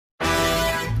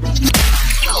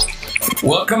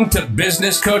Welcome to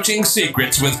Business Coaching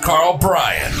Secrets with Karl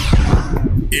Bryan.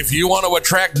 If you want to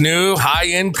attract new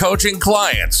high-end coaching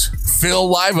clients, fill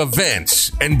live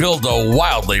events, and build a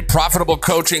wildly profitable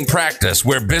coaching practice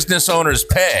where business owners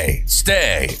pay,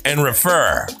 stay, and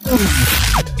refer,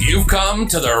 you've come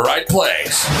to the right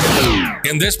place.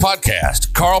 In this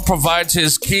podcast, Karl provides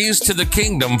his keys to the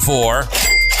kingdom for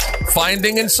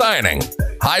finding and signing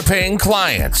high-paying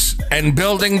clients and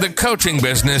building the coaching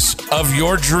business of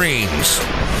your dreams.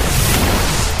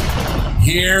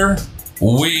 Here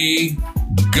we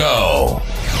go.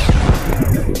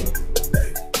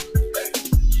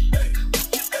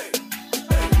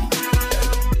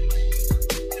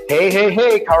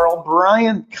 Hey, Karl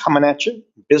Bryan coming at you.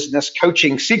 Business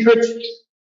Coaching Secrets.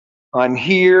 I'm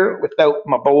here without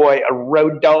my boy, a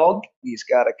road dog. He's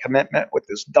got a commitment with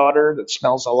his daughter that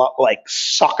smells a lot like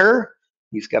soccer.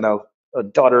 He's got a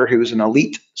daughter who's an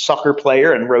elite soccer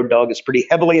player, and road dog is pretty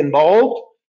heavily involved.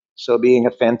 So being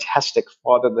a fantastic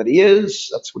father that he is,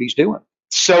 that's what he's doing.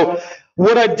 So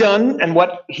what I've done and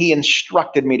what he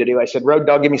instructed me to do, I said, road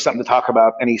dog, give me something to talk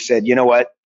about. And he said, you know what?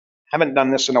 Haven't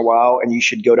done this in a while, and you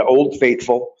should go to Old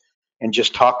Faithful and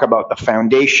just talk about the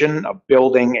foundation of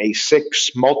building a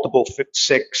multiple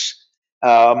six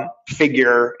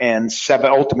figure and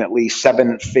ultimately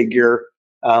seven figure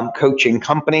coaching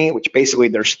company, which basically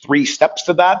there's 3 steps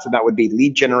to that. So that would be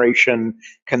lead generation,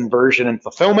 conversion, and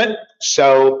fulfillment.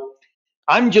 So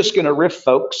I'm just going to riff,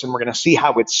 folks, and we're going to see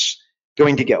how it's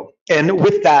going to go. And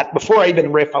with that, before I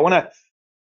even riff, I want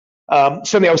to,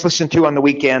 something I was listening to on the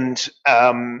weekend,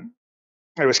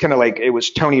 it was kind of like, it was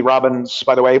Tony Robbins,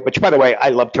 by the way, which, by the way, I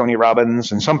love Tony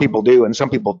Robbins, and some people do and some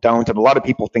people don't. And a lot of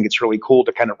people think it's really cool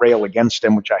to kind of rail against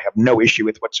him, which I have no issue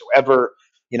with whatsoever.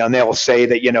 And they'll say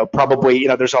that, probably,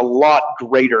 there's a lot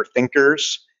greater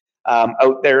thinkers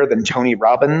out there than Tony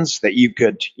Robbins that you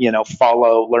could,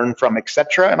 follow, learn from,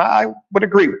 etc. And I would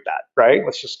agree with that, right?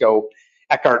 Let's just go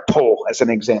Eckhart Tolle as an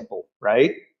example,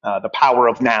 right? The Power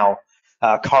of Now.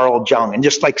 Carl Jung, and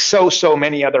just like so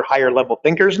many other higher level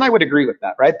thinkers. And I would agree with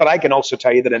that, right? But I can also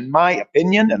tell you that in my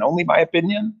opinion, and only my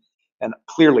opinion, and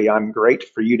clearly I'm great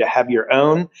for you to have your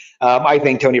own, I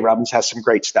think Tony Robbins has some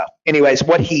great stuff. Anyways,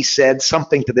 what he said,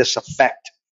 something to this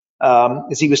effect,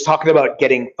 is he was talking about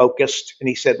getting focused. And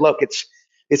he said, look,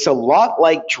 it's a lot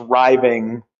like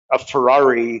driving a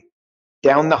Ferrari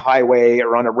down the highway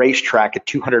or on a racetrack at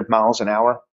 200 miles an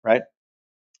hour, right?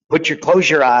 Close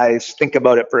your eyes, think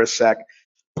about it for a sec.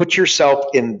 Put yourself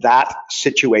in that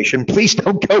situation. Please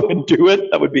don't go and do it.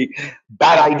 That would be a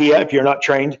bad idea if you're not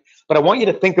trained. But I want you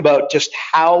to think about just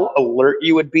how alert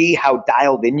you would be, how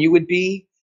dialed in you would be.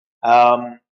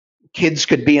 Kids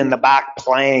could be in the back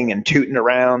playing and tooting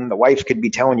around. The wife could be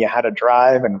telling you how to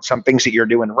drive and some things that you're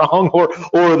doing wrong, or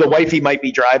the wifey might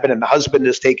be driving and the husband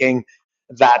is taking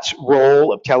that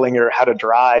role of telling her how to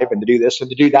drive and to do this and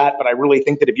to do that. But I really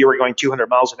think that if you were going 200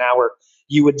 miles an hour,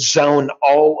 you would zone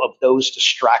all of those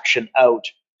distraction out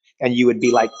and you would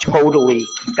be like totally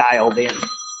dialed in,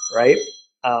 right?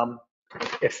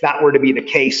 If that were to be the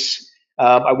case,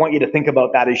 I want you to think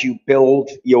about that as you build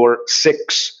your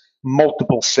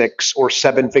multiple 6 or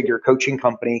 7-figure coaching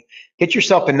company. Get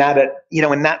yourself in that,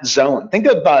 in that zone. Think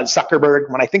of Zuckerberg.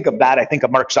 When I think of that, I think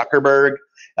of Mark Zuckerberg,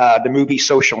 the movie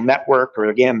Social Network, or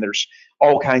again, there's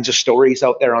all kinds of stories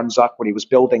out there on Zuck when he was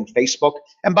building Facebook.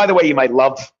 And by the way, you might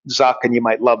love Zuck and you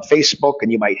might love Facebook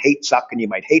and you might hate Zuck and you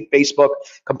might hate Facebook.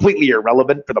 Completely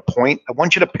irrelevant for the point. I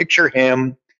want you to picture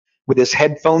him with his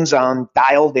headphones on,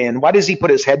 dialed in. Why does he put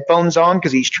his headphones on?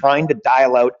 Because he's trying to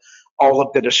dial out all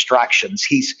of the distractions.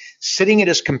 He's sitting at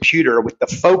his computer with the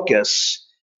focus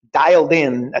dialed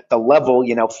in at the level,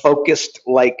 focused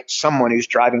like someone who's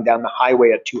driving down the highway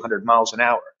at 200 miles an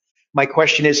hour. My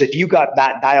question is, if you got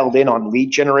that dialed in on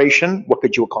lead generation, what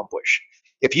could you accomplish?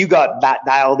 If you got that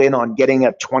dialed in on getting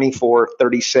a 24,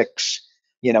 36,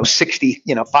 60,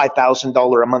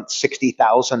 $5,000 a month,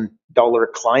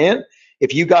 $60,000 client,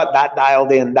 if you got that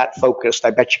dialed in, that focused, I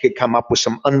bet you could come up with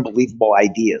some unbelievable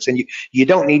ideas. And you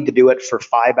don't need to do it for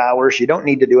 5 hours. You don't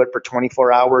need to do it for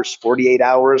 24 hours, 48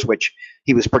 hours, which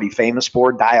he was pretty famous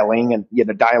for, dialing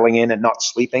in and not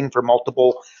sleeping for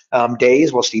multiple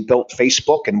days whilst he built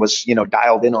Facebook and was,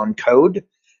 dialed in on code.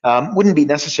 Wouldn't be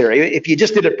necessary. If you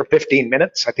just did it for 15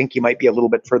 minutes, I think you might be a little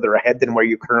bit further ahead than where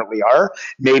you currently are.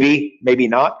 Maybe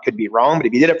not, could be wrong. But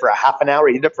if you did it for a half an hour,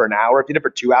 you did it for an hour, if you did it for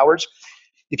 2 hours,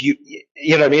 if you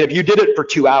did it for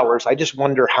 2 hours, I just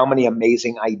wonder how many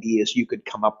amazing ideas you could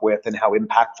come up with and how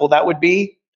impactful that would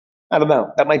be. I don't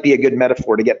know. That might be a good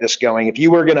metaphor to get this going. If you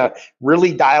were going to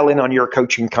really dial in on your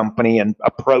coaching company and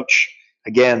approach,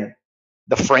 again,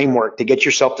 the framework to get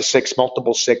yourself to six,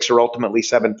 multiple six, or ultimately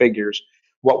seven figures,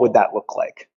 what would that look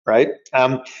like, right?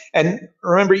 And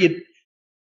remember,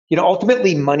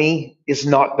 ultimately money is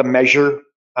not the measure.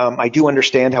 I do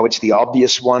understand how it's the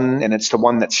obvious one and it's the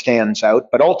one that stands out,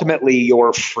 but ultimately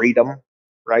your freedom,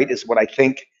 right, is what I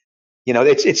think.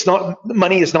 It's not,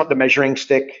 money is not the measuring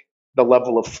stick. The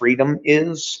level of freedom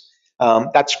is.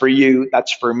 That's for you.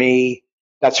 That's for me.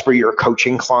 That's for your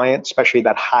coaching client, especially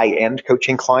that high end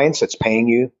coaching clients that's paying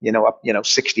you, up,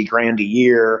 60 grand a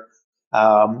year,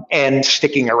 and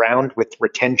sticking around with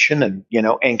retention and,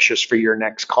 anxious for your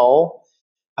next call.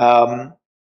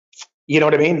 You know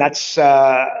what I mean? That's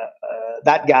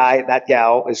that guy, that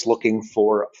gal is looking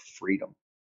for freedom,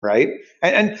 right?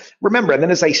 And remember, and then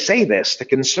as I say this, the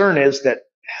concern is that,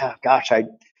 gosh, I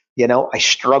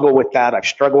struggle with that. I've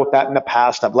struggled with that in the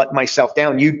past. I've let myself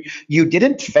down. You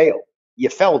didn't fail. You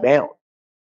fell down,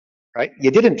 right?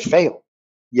 You didn't fail.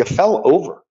 You fell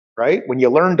over, right? When you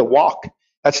learned to walk,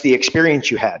 that's the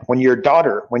experience you had. When your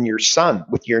daughter, when your son,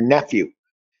 with your nephew,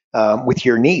 with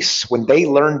your niece, when they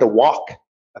learned to walk,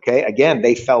 okay, again,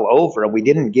 they fell over and we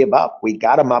didn't give up. We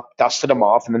got them up, dusted them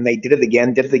off, and then they did it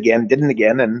again, did it again, did it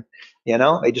again, and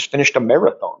they just finished a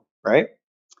marathon, right?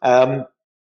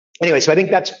 Anyway, so I think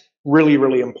that's really,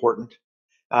 really important.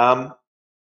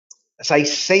 As I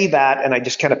say that, and I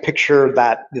just kind of picture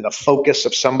that the focus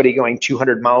of somebody going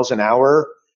 200 miles an hour,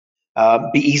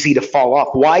 be easy to fall off.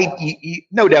 Why?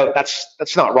 No doubt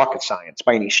that's not rocket science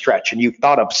by any stretch, and you've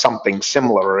thought of something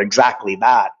similar or exactly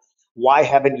that. Why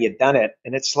haven't you done it?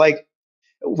 And it's like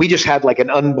we just had like an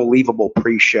unbelievable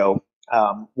pre-show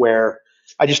where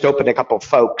I just opened a couple of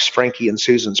folks, Frankie and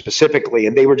Susan specifically,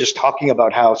 and they were just talking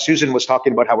about how Susan was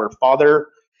talking about how her father.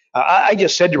 I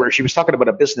just said to her, she was talking about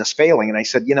a business failing, and I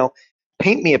said,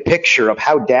 paint me a picture of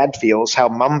how dad feels, how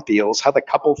mom feels, how the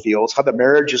couple feels, how the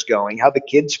marriage is going, how the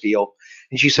kids feel.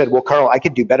 And she said, well, Karl, I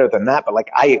could do better than that, but like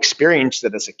I experienced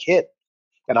it as a kid,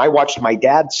 and I watched my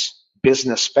dad's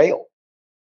business fail.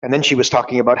 And then she was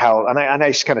talking about how, and I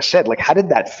just kind of said, like, how did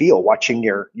that feel watching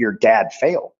your dad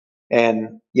fail?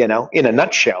 And, in a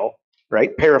nutshell,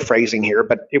 right, paraphrasing here,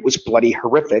 but it was bloody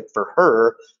horrific for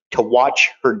her to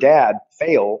watch her dad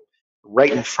fail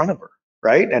right in front of her,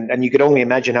 right? And you could only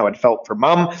imagine how it felt for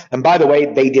mom. And by the way,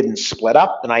 they didn't split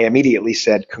up. And I immediately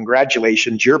said,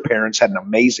 congratulations, your parents had an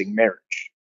amazing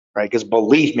marriage, right? Because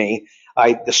believe me,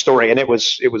 the story, and it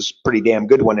was pretty damn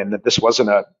good one, and that this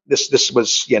wasn't this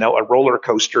was a roller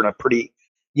coaster and a pretty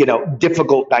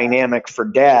difficult dynamic for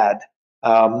dad.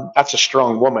 That's a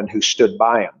strong woman who stood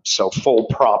by him. So full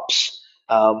props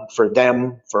for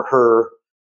them, for her,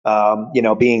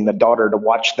 being the daughter to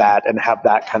watch that and have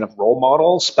that kind of role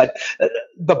models. But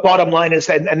the bottom line is,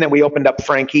 and then we opened up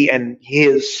Frankie, and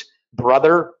his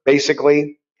brother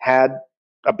basically had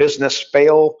a business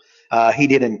fail. He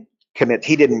didn't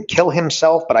kill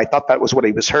himself, but I thought that was what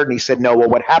he was heard. And he said, no, well,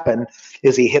 what happened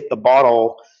is he hit the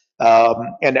bottle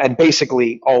and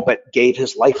basically all but gave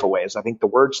his life away, is I think the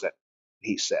words that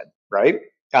he said, right?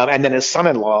 And then his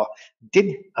son-in-law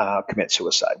did commit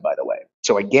suicide, by the way.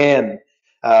 So again,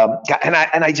 and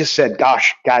I just said,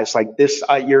 gosh, guys, like this,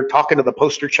 you're talking to the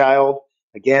poster child.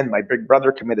 Again, my big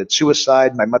brother committed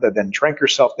suicide. My mother then drank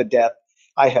herself to death.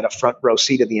 I had a front row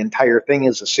seat of the entire thing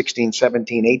as a 16,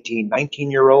 17, 18,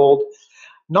 19-year-old.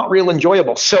 Not real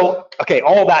enjoyable. So, okay,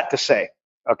 all that to say,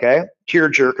 okay,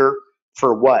 tearjerker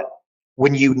for what?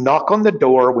 When you knock on the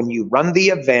door, when you run the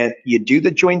event, you do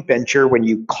the joint venture, when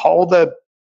you call the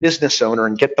business owner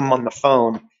and get them on the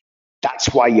phone,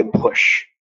 that's why you push,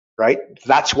 right?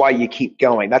 That's why you keep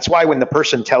going. That's why when the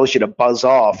person tells you to buzz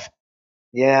off,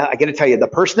 yeah, I got to tell you, the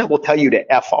person that will tell you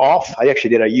to F off, I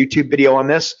actually did a YouTube video on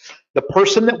this. The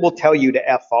person that will tell you to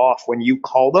F off when you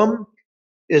call them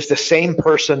is the same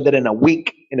person that in a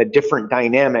week, in a different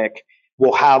dynamic,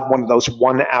 will have one of those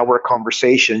 1 hour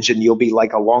conversations, and you'll be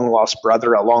like a long lost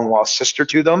brother, a long lost sister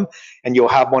to them. And you'll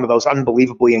have one of those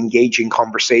unbelievably engaging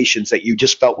conversations that you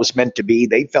just felt was meant to be.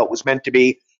 They felt was meant to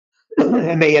be.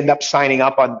 And they end up signing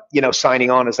on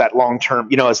as that long term,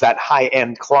 as that high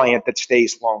end client that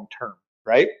stays long term,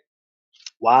 right?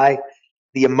 Why?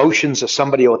 The emotions of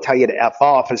somebody who will tell you to F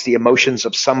off is the emotions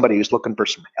of somebody who's looking for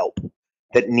some help,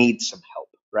 that needs some help,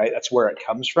 right? That's where it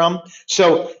comes from.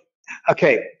 So,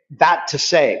 okay, that to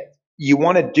say, you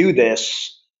want to do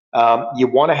this, you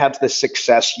want to have this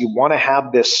success, you want to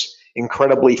have this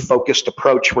incredibly focused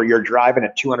approach where you're driving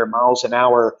at 200 miles an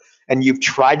hour and you've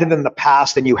tried it in the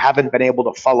past and you haven't been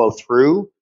able to follow through.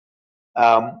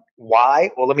 Why?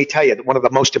 Well, let me tell you, one of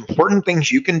the most important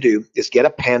things you can do is get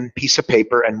a pen, piece of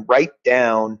paper, and write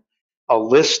down a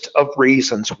list of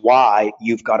reasons why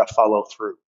you've got to follow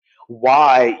through,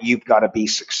 why you've got to be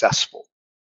successful.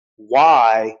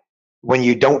 why when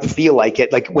you don't feel like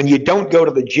it, like when you don't go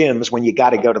to the gym is when you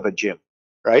got to go to the gym,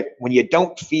 right? When you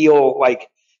don't feel like,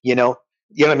 you know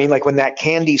what I mean? Like when that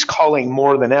candy's calling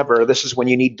more than ever, this is when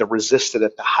you need to resist it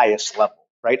at the highest level,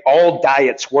 right? All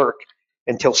diets work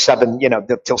until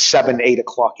 8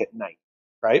 o'clock at night,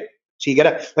 right? So you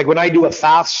gotta, like when I do a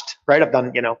fast, right? I've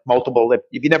done, multiple. If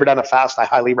you've never done a fast, I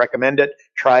highly recommend it.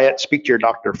 Try it. Speak to your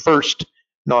doctor first,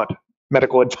 not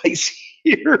medical advice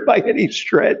here by any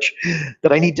stretch.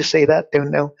 Did I need to say that?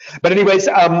 Don't know. But anyways,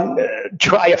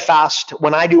 try a fast.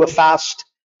 When I do a fast,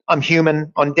 I'm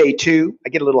human. On day 2, I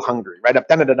get a little hungry, right? I've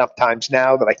done it enough times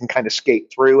now that I can kind of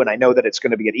skate through, and I know that it's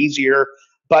going to get easier.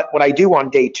 But what I do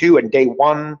on day 2 and day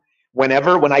 1, when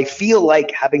I feel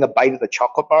like having a bite of the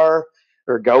chocolate bar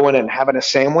or going and having a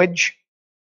sandwich,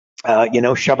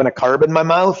 shoving a carb in my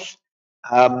mouth,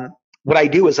 what I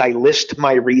do is I list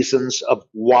my reasons of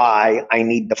why I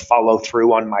need to follow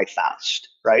through on my fast,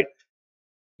 right?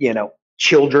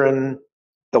 Children,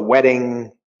 the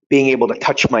wedding, being able to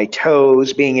touch my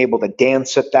toes, being able to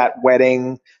dance at that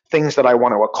wedding, things that I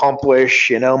want to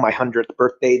accomplish, my 100th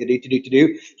birthday, to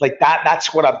do. Like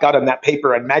that's what I've got on that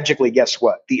paper. And magically, guess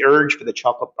what? The urge for the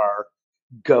chocolate bar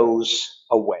goes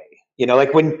away.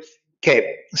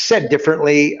 Okay, said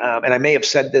differently, and I may have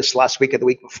said this last week or the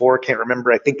week before, can't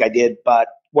remember. I think I did, but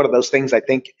one of those things I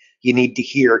think you need to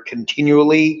hear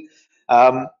continually.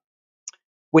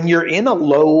 When you're in a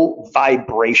low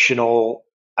vibrational,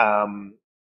 when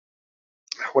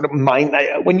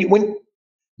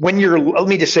you're, let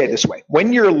me just say it this way: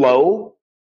 when you're low,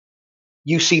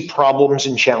 you see problems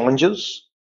and challenges.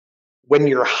 When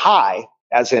you're high,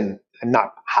 as in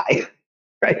not high,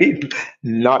 right?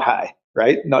 Not high,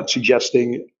 right? Not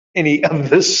suggesting any of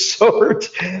this sort.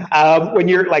 When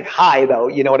you're like high, though,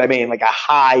 you know what I mean? Like a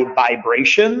high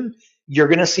vibration, you're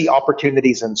going to see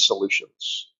opportunities and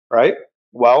solutions, right?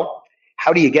 Well,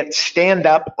 how do you stand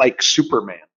up like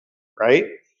Superman, right?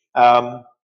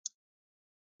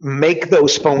 Make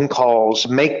those phone calls,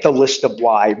 make the list of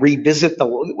why,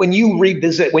 when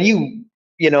you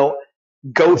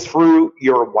go through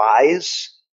your whys,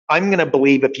 I'm going to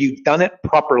believe if you've done it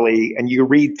properly and you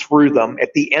read through them,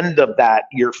 at the end of that,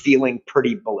 you're feeling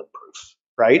pretty bulletproof,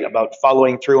 right? About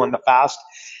following through on the fast.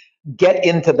 Get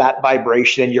into that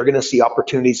vibration and you're going to see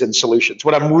opportunities and solutions.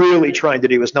 What I'm really trying to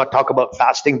do is not talk about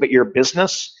fasting, but your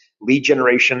business, lead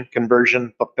generation,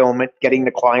 conversion, fulfillment, getting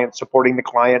the clients, supporting the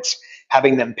clients,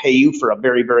 having them pay you for a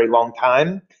very, very long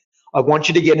time. I want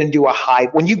you to get into a high.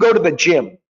 When you go to the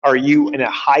gym, are you in a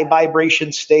high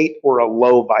vibration state or a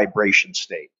low vibration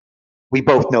state? We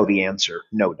both know the answer,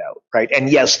 no doubt, right? And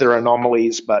yes, there are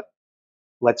anomalies, but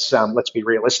let's be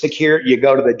realistic here. You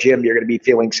go to the gym, you're going to be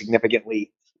feeling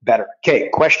significantly better. Okay,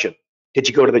 question. Did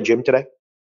you go to the gym today?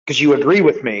 Because you agree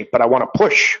with me, but I want to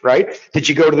push, right? Did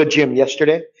you go to the gym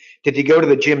yesterday? Did you go to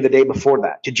the gym the day before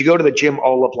that? Did you go to the gym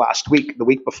all of last week, the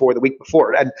week before, the week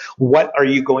before? And what are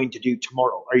you going to do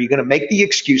tomorrow? Are you going to make the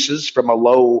excuses from a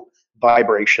low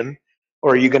vibration,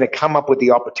 or are you going to come up with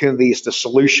the opportunities, the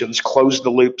solutions, close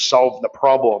the loop, solve the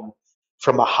problem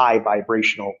from a high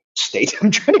vibrational state?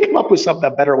 I'm trying to come up with a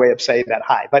better way of saying that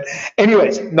high. But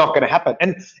anyways, not going to happen.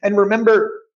 And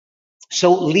remember,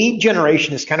 so lead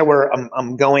generation is kind of where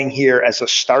I'm going here as a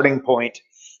starting point.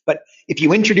 But if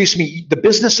you introduce me, the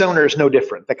business owner is no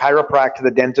different. The chiropractor,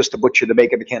 the dentist, the butcher, the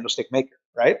baker, the candlestick maker,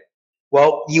 right?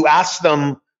 Well, you ask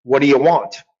them, what do you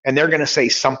want? And they're going to say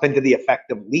something to the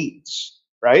effect of leads,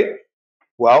 right?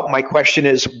 Well, my question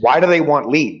is, why do they want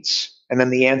leads? And then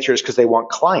the answer is because they want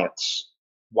clients.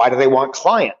 Why do they want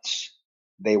clients?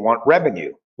 They want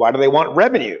revenue. Why do they want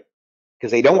revenue?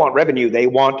 Because they don't want revenue, they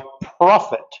want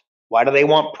profit. Why do they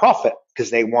want profit?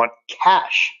 Because they want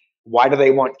cash. Why do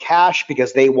they want cash?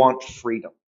 Because they want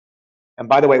freedom. And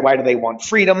by the way, why do they want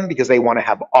freedom? Because they want to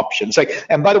have options.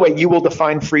 And by the way, you will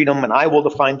define freedom, and I will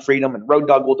define freedom, and Road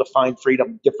Dogg will define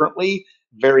freedom differently.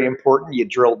 Very important. You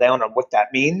drill down on what that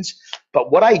means.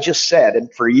 But what I just said,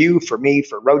 and for you, for me,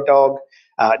 for Road Dogg,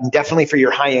 definitely for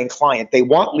your high-end client, they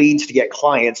want leads to get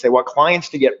clients. They want clients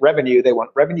to get revenue. They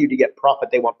want revenue to get profit.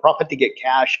 They want profit to get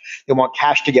cash. They want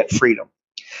cash to get freedom.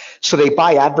 So they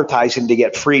buy advertising to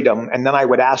get freedom. And then I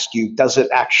would ask you, does it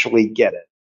actually get it?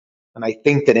 And I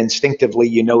think that instinctively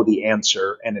you know the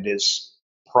answer, and it is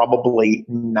probably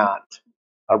not.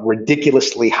 A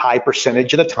ridiculously high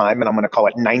percentage of the time, and I'm going to call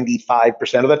it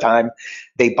 95% of the time,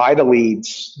 they buy the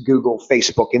leads: Google,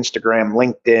 Facebook, Instagram,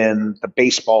 LinkedIn, the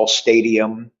baseball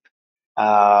stadium,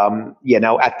 at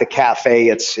the cafe,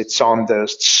 it's on the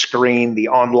screen, the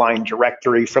online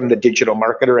directory from the digital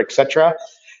marketer, etc.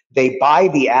 They buy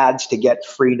the ads to get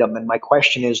freedom. And my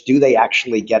question is, do they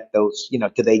actually get those?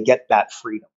 Do they get that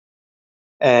freedom?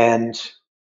 And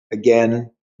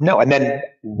again, no. And then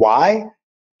why?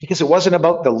 Because it wasn't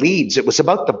about the leads. It was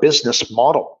about the business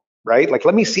model, right? Like,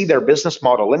 let me see their business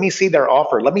model. Let me see their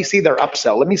offer. Let me see their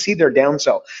upsell. Let me see their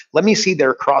downsell. Let me see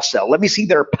their cross sell. Let me see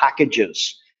their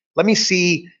packages. Let me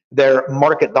see their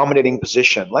market dominating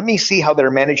position. Let me see how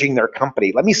they're managing their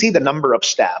company. Let me see the number of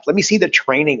staff. Let me see the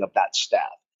training of that staff.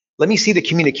 Let me see the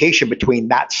communication between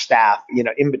that staff,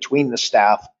 in between the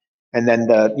staff, and then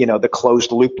the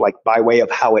closed loop, like by way of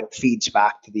how it feeds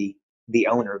back to the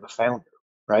owner, the founder,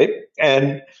 right?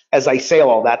 And as I say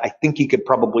all that, I think you could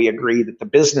probably agree that the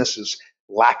business is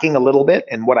lacking a little bit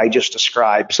in what I just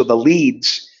described. So the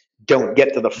leads don't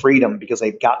get to the freedom because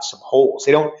they've got some holes.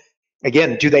 They don't.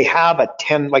 Again, do they have a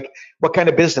 10, like what kind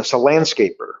of business? A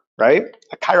landscaper, right?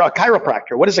 A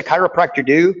chiropractor. What does a chiropractor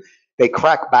do? They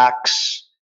crack backs.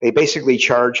 They basically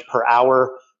charge per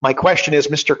hour. My question is,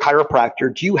 Mr.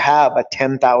 Chiropractor, do you have a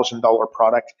 $10,000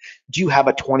 product? Do you have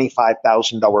a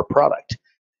 $25,000 product?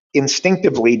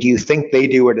 Instinctively, do you think they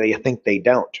do or do you think they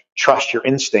don't? Trust your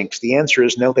instincts. The answer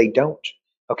is no, they don't.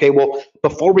 Okay, well,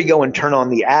 before we go and turn on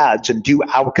the ads and do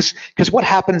because what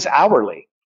happens hourly?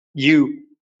 You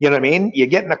know what I mean? You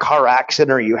get in a car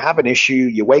accident or you have an issue,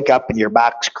 you wake up and your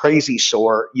back's crazy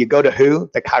sore. You go to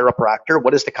who? The chiropractor.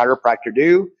 What does the chiropractor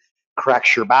do?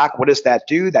 Cracks your back. What does that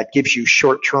do? That gives you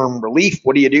short-term relief.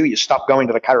 What do? You stop going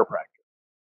to the chiropractor,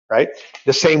 right?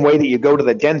 The same way that you go to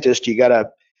the dentist, you got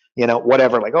to,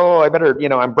 whatever, like, oh, I better,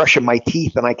 I'm brushing my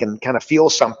teeth and I can kind of feel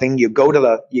something. You go to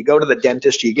the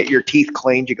dentist, you get your teeth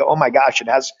cleaned, you go, oh my gosh,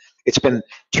 it's been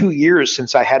 2 years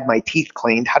since I had my teeth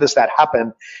cleaned. How does that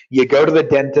happen? You go to the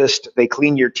dentist, they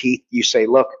clean your teeth, you say,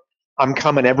 look, I'm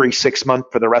coming every 6 months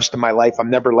for the rest of my life. I'm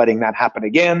never letting that happen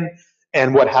again.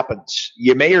 And what happens?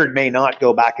 You may or may not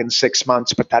go back in 6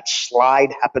 months, but that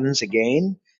slide happens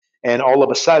again. And all of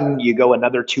a sudden, you go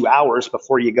another 2 hours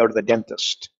before you go to the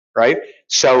dentist, right?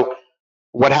 So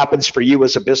what happens for you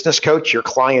as a business coach? Your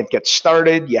client gets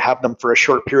started. You have them for a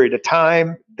short period of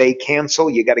time. They cancel.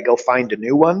 You got to go find a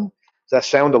new one. Does that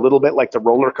sound a little bit like the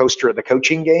roller coaster of the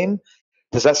coaching game?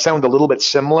 Does that sound a little bit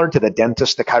similar to the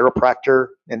dentist, the chiropractor,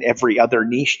 and every other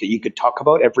niche that you could talk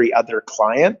about, every other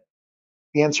client?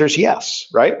 The answer is yes,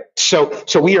 right? So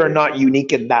we are not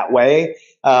unique in that way.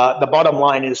 The bottom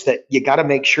line is that you got to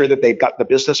make sure that they've got the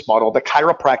business model. The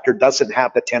chiropractor doesn't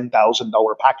have the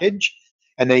 $10,000 package,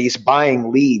 and then he's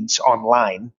buying leads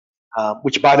online,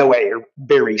 which, by the way, are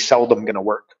very seldom going to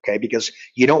work, okay? Because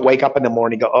you don't wake up in the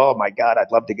morning and go, oh, my God,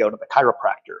 I'd love to go to the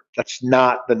chiropractor. That's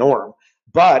not the norm.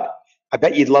 But I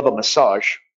bet you'd love a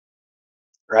massage.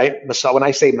 Right? When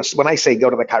I say go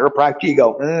to the chiropractor, you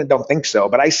go, don't think so.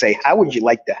 But I say, how would you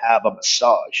like to have a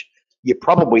massage? You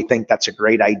probably think that's a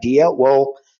great idea.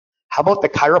 Well, how about the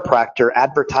chiropractor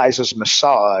advertises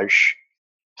massage,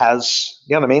 has,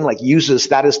 you know what I mean? Like uses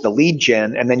that as the lead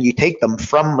gen, and then you take them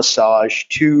from massage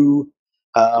to,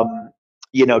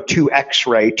 to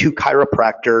X-ray, to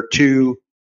chiropractor, to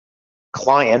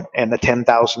client, and the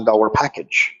 $10,000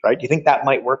 package, right? Do you think that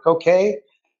might work okay?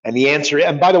 And the answer,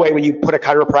 and by the way, when you put a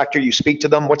chiropractor, you speak to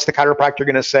them, what's the chiropractor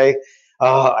going to say?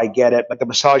 Oh, I get it, but the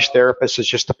massage therapist is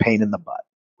just a pain in the butt,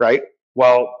 right?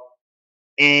 Well,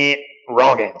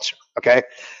 wrong answer, okay?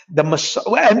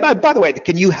 And by the way,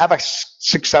 can you have a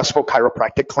successful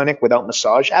chiropractic clinic without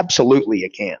massage? Absolutely, you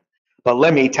can. But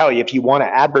let me tell you, if you want to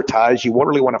advertise, you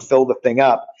really want to fill the thing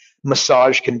up,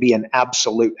 massage can be an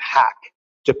absolute hack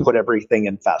to put everything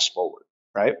in fast forward,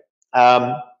 right?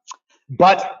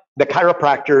 But the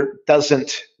chiropractor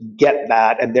doesn't get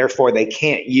that, and therefore they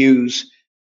can't use,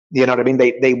 you know what I mean?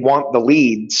 They want the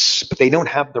leads, but they don't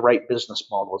have the right business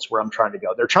model is where I'm trying to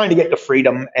go. They're trying to get to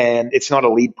freedom, and it's not a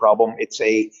lead problem. It's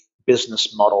a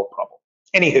business model problem.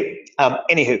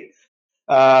 Anywho,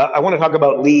 I want to talk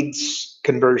about leads,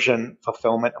 conversion,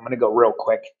 fulfillment. I'm going to go real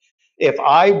quick. If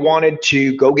I wanted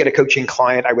to go get a coaching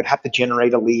client, I would have to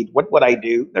generate a lead. What would I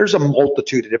do? There's a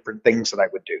multitude of different things that I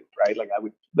would do, right?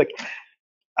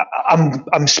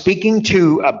 I'm speaking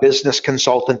to a business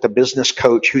consultant, a business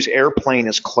coach whose airplane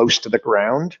is close to the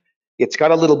ground. It's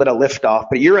got a little bit of liftoff,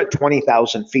 but you're at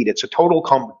 20,000 feet. It's a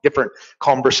total different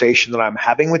conversation that I'm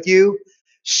having with you.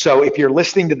 So if you're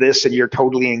listening to this and you're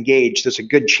totally engaged, there's a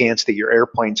good chance that your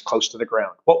airplane's close to the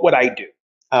ground. What would I do?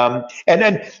 And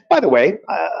then, by the way,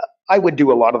 I would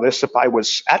do a lot of this if I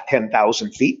was at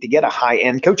 10,000 feet to get a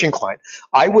high-end coaching client.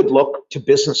 I would look to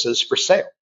businesses for sale.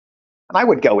 And I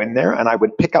would go in there and I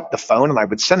would pick up the phone and I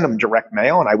would send them direct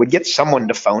mail and I would get someone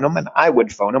to phone them and I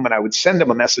would phone them and I would send them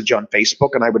a message on Facebook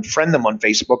and I would friend them on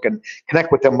Facebook and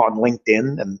connect with them on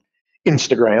LinkedIn and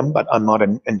Instagram. But I'm not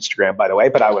on Instagram, by the way,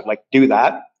 but I would do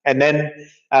that. And then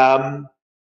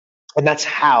And that's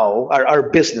how our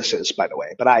businesses, by the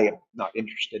way, but I am not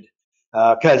interested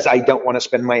because I don't want to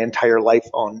spend my entire life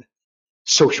on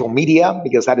social media,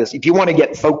 because that is, if you want to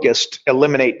get focused,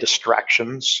 eliminate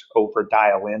distractions over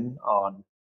dial in on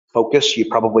focus. You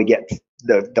probably get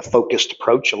the focused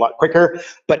approach a lot quicker.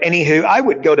 But anywho, I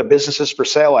would go to businesses for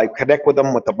sale. I connect with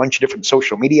them with a bunch of different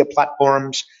social media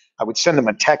platforms. I would send them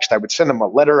a text. I would send them a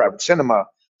letter. I would send them a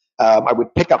I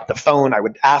would pick up the phone. I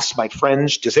would ask my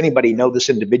friends, does anybody know this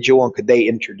individual and could they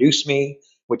introduce me?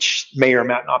 Which may or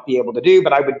may not be able to do,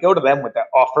 but I would go to them with that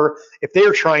offer. If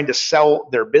they're trying to sell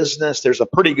their business, there's a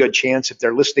pretty good chance if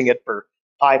they're listing it for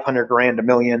 500 grand, a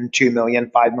million, 2 million,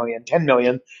 5 million, 10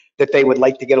 million, that they would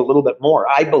like to get a little bit more.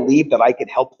 I believe that I could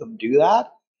help them do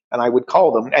that. And I would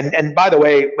call them. And by the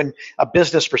way, when a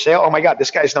business for sale, oh my God,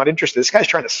 this guy's not interested. This guy's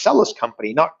trying to sell his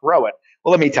company, not grow it.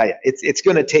 Well, let me tell you, it's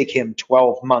going to take him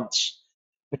 12 months,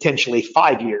 potentially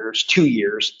 5 years, 2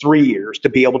 years, 3 years to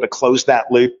be able to close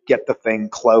that loop, get the thing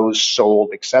closed,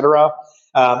 sold, etc.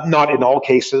 Not in all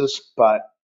cases, but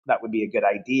that would be a good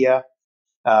idea.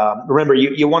 Remember,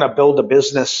 you want to build a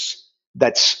business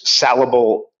that's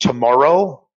sellable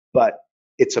tomorrow, but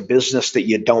it's a business that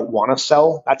you don't want to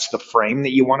sell. That's the frame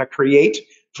that you want to create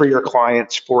for your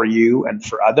clients, for you, and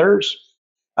for others.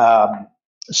 Um,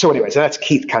 so anyways, that's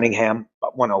Keith Cunningham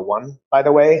 101, by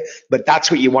the way. But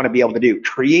that's what you want to be able to do.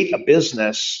 Create a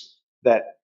business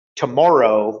that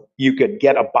tomorrow you could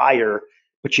get a buyer,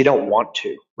 but you don't want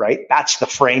to, right? That's the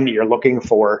frame that you're looking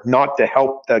for, not to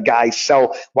help the guy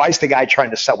sell. Why is the guy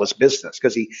trying to sell his business?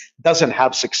 Because he doesn't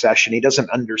have succession. He doesn't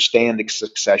understand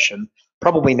succession,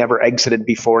 probably never exited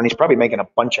before, and he's probably making a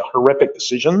bunch of horrific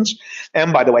decisions.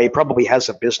 And by the way, he probably has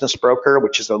a business broker,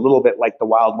 which is a little bit like the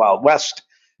wild, wild west.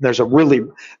 There's a really,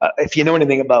 if you know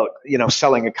anything about,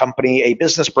 selling a company, a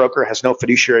business broker has no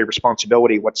fiduciary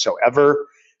responsibility whatsoever.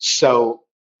 So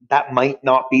that might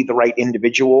not be the right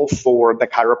individual for the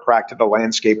chiropractor, the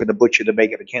landscaper, the butcher, the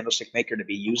baker, the candlestick maker to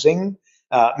be using.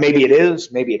 Maybe it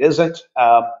is, maybe it isn't.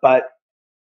 But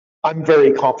I'm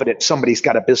very confident somebody's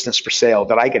got a business for sale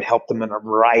that I can help them in a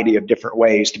variety of different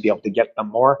ways to be able to get them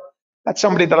more. That's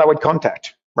somebody that I would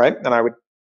contact, right? And I would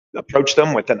approach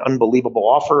them with an unbelievable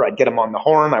offer. I'd get them on the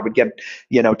horn. I would get,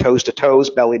 toes to toes,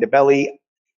 belly to belly,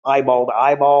 eyeball to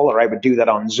eyeball, or I would do that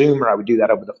on Zoom, or I would do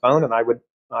that over the phone, and I would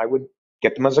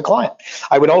get them as a client.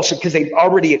 I would also, because they've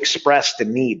already expressed a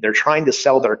need. They're trying to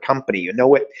sell their company.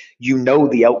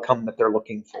 The outcome that they're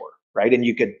looking for, right? And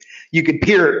you could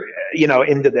peer,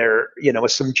 into their,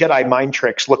 with some Jedi mind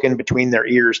tricks, look in between their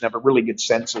ears and have a really good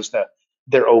sense as to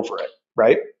they're over it,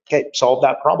 right? Okay, solve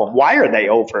that problem. Why are they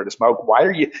over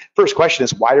it? First question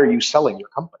is, why are you selling your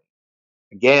company?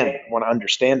 Again, I want to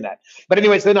understand that. But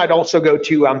anyways, then I'd also go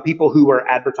to people who are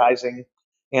advertising.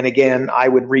 And again, I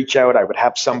would reach out. I would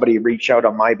have somebody reach out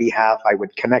on my behalf. I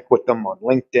would connect with them on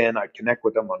LinkedIn. I'd connect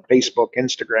with them on Facebook,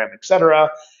 Instagram, etc.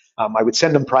 I would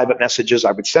send them private messages.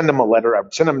 I would send them a letter. I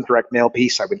would send them a direct mail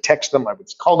piece. I would text them. I would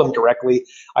call them directly.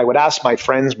 I would ask my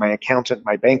friends, my accountant,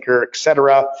 my banker,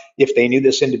 etc., if they knew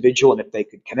this individual and if they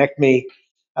could connect me.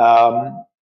 And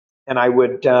I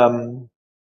would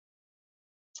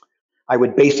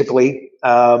basically,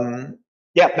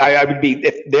 I would be,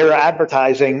 if they're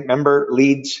advertising, remember,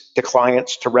 leads to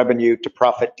clients, to revenue, to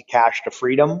profit, to cash, to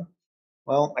freedom.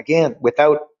 Well, again,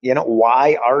 without,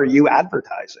 why are you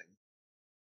advertising?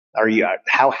 Are you,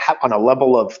 how on a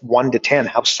level of 1 to 10,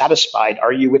 how satisfied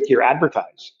are you with your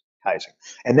advertising?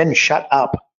 And then shut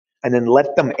up and then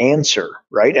let them answer,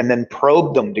 right? And then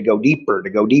probe them to go deeper, to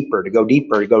go deeper, to go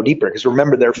deeper, to go deeper. Because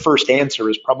remember, their first answer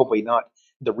is probably not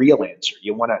the real answer.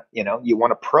 You want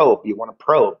to probe, you want to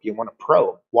probe, you want to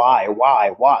probe. Why?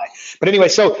 But anyway,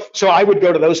 so I would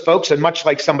go to those folks, and much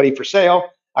like somebody for sale,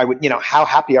 I would, how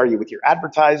happy are you with your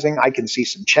advertising? I can see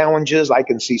some challenges. I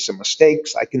can see some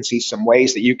mistakes. I can see some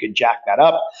ways that you could jack that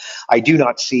up. I do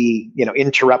not see,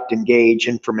 interrupt, engage,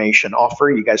 information,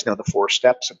 offer. You guys know the 4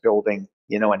 steps of building,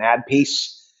 an ad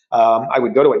piece. I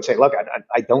would go to it and say, look,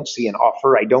 I don't see an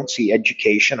offer. I don't see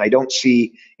education. I don't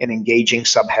see an engaging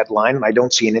subheadline. And I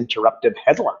don't see an interruptive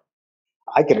headline.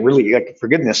 I could really, like, for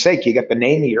goodness sake, you got the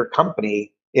name of your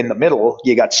company in the middle.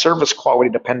 You got service quality,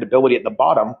 dependability at the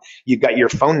bottom. You've got your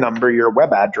phone number, your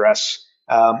web address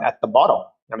at the bottom.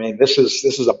 I mean, this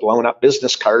is a blown up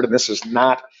business card, and this is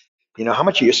not, how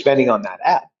much are you spending on that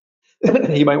ad?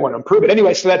 You might want to improve it.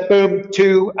 Anyway, so that boom,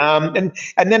 2. And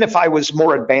then if I was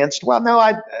more advanced, well, no,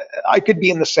 I could be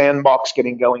in the sandbox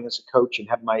getting going as a coach and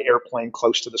have my airplane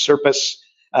close to the surface.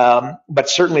 But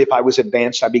certainly if I was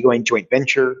advanced, I'd be going joint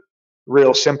venture.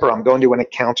 Real simple. I'm going to an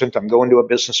accountant. I'm going to a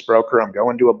business broker. I'm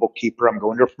going to a bookkeeper. I'm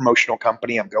going to a promotional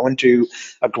company. I'm going to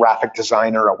a graphic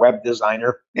designer, a web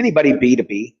designer, anybody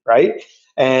B2B, right?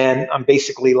 And I'm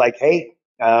basically like, hey,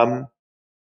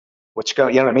 what's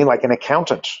going, you know what I mean? Like an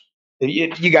accountant.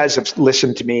 You guys have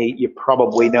listened to me. You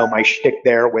probably know my shtick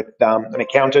there with an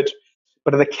accountant.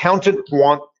 But an accountant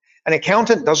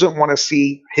doesn't want to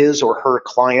see his or her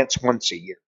clients once a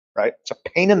year, right? It's a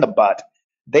pain in the butt.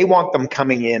 They want them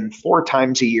coming in 4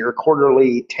 times a year,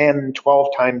 quarterly, 10, 12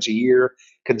 times a year,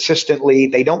 consistently.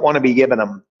 They don't want to be giving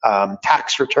them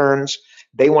tax returns.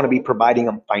 They want to be providing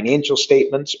them financial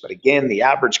statements. But again, the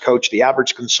average coach, the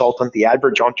average consultant, the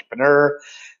average entrepreneur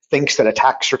thinks that a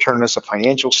tax return is a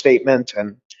financial statement.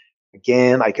 And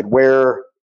again, I could wear,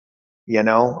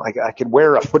 I could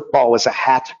wear a football as a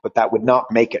hat, but that would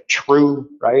not make it true,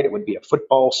 right? It would be a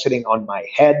football sitting on my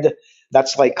head.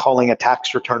 That's like calling a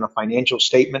tax return a financial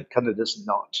statement, because it is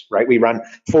not, right? We run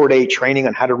 4-day training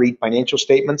on how to read financial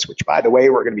statements, which, by the way,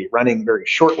 we're going to be running very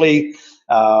shortly.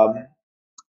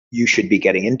 You should be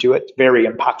getting into it. Very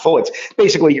impactful. It's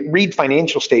basically read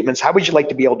financial statements. How would you like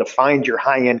to be able to find your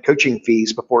high-end coaching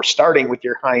fees before starting with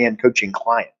your high-end coaching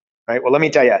client, right? Well, let me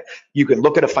tell you, you can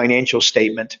look at a financial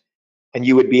statement and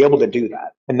you would be able to do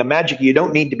that. And the magic, you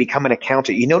don't need to become an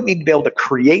accountant. You don't need to be able to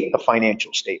create the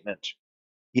financial statement.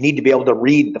 You need to be able to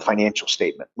read the financial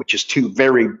statement, which is two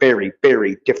very, very,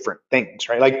 very different things,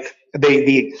 right? Like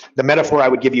the metaphor I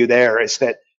would give you there is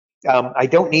that I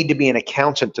don't need to be an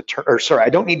accountant I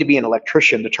don't need to be an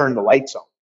electrician to turn the lights on.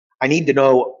 I need to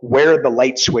know where the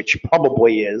light switch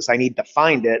probably is. I need to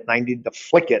find it and I need to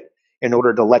flick it in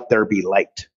order to let there be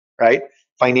light, right?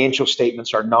 Financial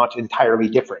statements are not entirely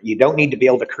different. You don't need to be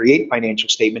able to create financial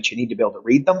statements. You need to be able to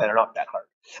read them, and they're not that hard.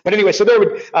 But anyway, so there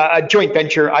would a joint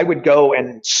venture. I would go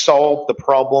and solve the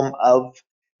problem of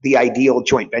the ideal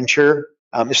joint venture.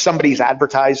 If somebody's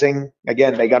advertising,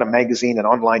 again, they got a magazine, an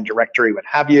online directory, what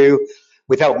have you,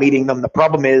 without meeting them. The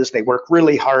problem is they work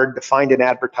really hard to find an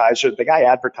advertiser. The guy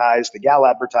advertised, the gal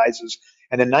advertises,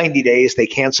 and in 90 days they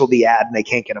cancel the ad and they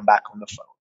can't get them back on the phone,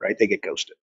 right? They get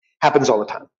ghosted. Happens all the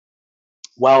time.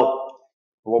 Well,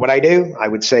 what would I do? I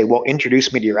would say, well,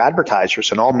 introduce me to your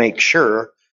advertisers and I'll make sure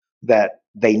that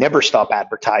they never stop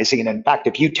advertising. And in fact,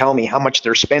 if you tell me how much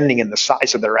they're spending and the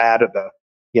size of their ad, or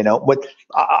what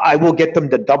I will get them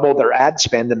to double their ad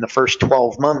spend in the first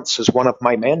 12 months is one of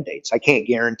my mandates. I can't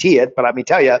guarantee it, but let me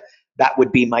tell you, that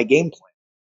would be my game plan.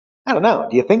 I don't know.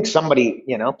 Do you think somebody,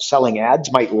 selling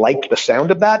ads might like the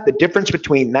sound of that? The difference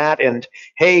between that and,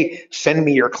 hey, send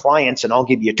me your clients and I'll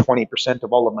give you 20%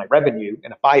 of all of my revenue.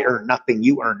 And if I earn nothing,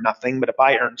 you earn nothing. But if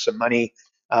I earn some money,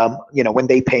 when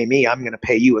they pay me, I'm going to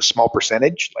pay you a small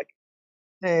percentage. Like,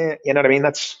 you know what I mean?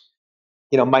 That's,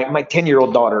 my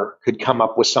 10-year-old daughter could come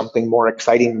up with something more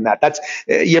exciting than that. That's,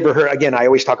 you ever heard, again, I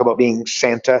always talk about being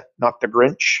Santa, not the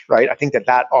Grinch, right? I think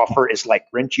that offer is like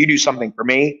Grinch. You do something for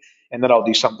me, and then I'll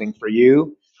do something for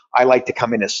you. I like to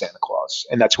come in as Santa Claus,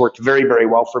 and that's worked very, very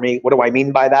well for me. What do I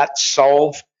mean by that?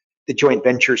 Solve the joint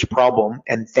venture's problem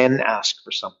and then ask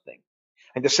for something.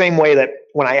 And the same way that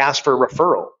when I ask for a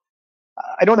referral,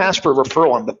 I don't ask for a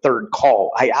referral on the third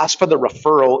call. I ask for the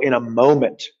referral in a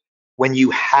moment when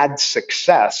you had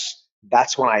success.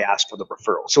 That's when I ask for the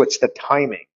referral. So it's the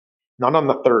timing, not on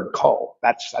the third call.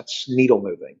 That's needle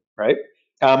moving, right?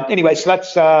 Anyway,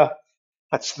 so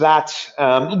that's that.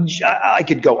 I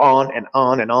could go on and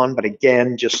on and on, but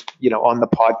again, just on the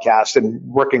podcast and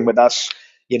working with us,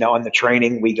 on the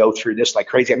training, we go through this like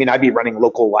crazy. I mean, I'd be running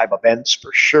local live events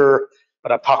for sure,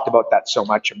 but I've talked about that so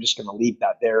much. I'm just going to leave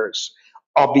that there. It's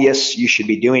obvious you should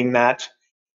be doing that.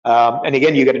 And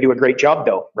again, you got to do a great job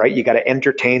though, right? You got to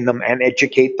entertain them and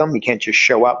educate them. You can't just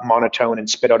show up monotone and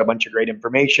spit out a bunch of great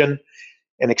information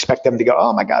and expect them to go,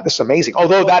 oh my God, this is amazing.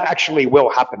 Although that actually will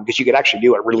happen, because you could actually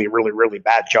do a really, really, really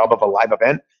bad job of a live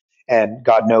event. And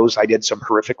God knows I did some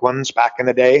horrific ones back in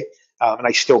the day, and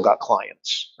I still got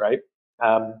clients, right?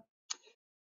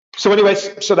 So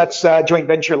anyways, so that's joint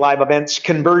venture live events.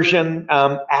 Conversion,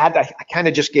 ad, I kind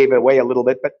of just gave it away a little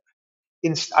bit, but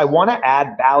I want to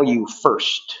add value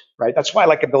first, right? That's why I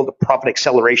like to build a profit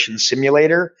acceleration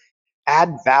simulator.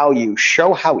 Add value,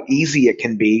 show how easy it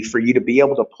can be for you to be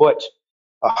able to put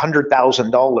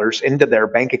 $100,000 into their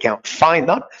bank account.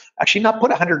 Not put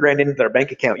 100 grand into their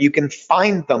bank account. You can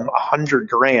find them 100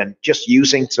 grand just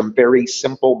using some very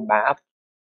simple math.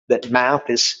 That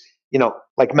math is,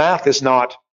 math is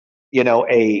not,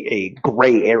 a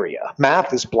gray area.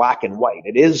 Math is black and white.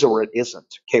 It is or it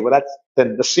isn't. Okay, well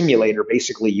then the simulator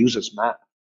basically uses math.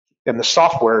 And the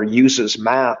software uses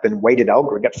math and weighted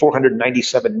algorithm. Got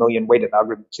 497 million weighted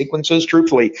algorithm sequences.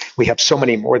 Truthfully, we have so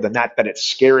many more than that it's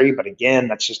scary. But again,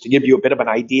 that's just to give you a bit of an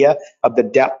idea of the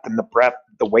depth and the breadth,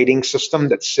 the weighting system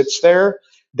that sits there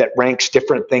that ranks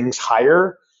different things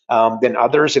higher than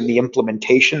others in the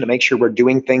implementation to make sure we're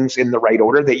doing things in the right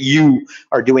order, that you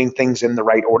are doing things in the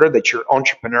right order, that your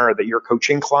entrepreneur, that your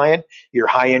coaching client, your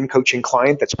high-end coaching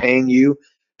client that's paying you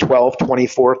 12,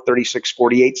 24, 36,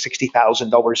 48,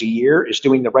 $60,000 a year is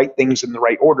doing the right things in the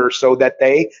right order so that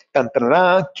they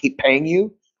keep paying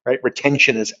you, right?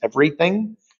 Retention is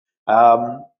everything.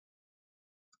 Well,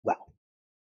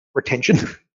 retention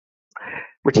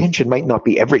might not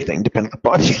be everything depending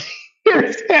upon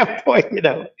your standpoint,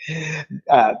 Anyway,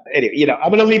 I'm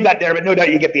going to leave that there, but no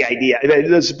doubt you get the idea.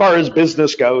 As far as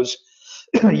business goes,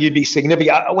 you'd be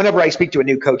significant. Whenever I speak to a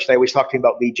new coach, they always talk to me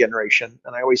about lead generation.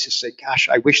 And I always just say, gosh,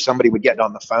 I wish somebody would get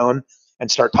on the phone and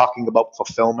start talking about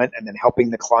fulfillment and then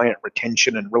helping the client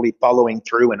retention and really following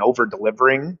through and over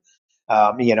delivering,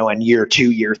 in year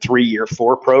 2, year 3, year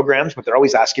 4 programs. But they're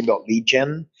always asking about lead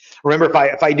gen. Remember,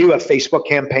 if I do a Facebook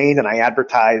campaign and I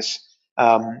advertise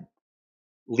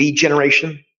lead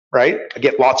generation, right? I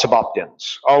get lots of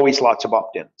opt-ins, always lots of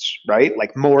opt-ins, right?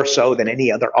 Like more so than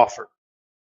any other offer.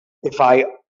 If I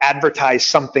advertise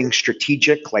something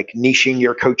strategic, like niching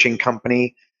your coaching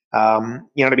company, you know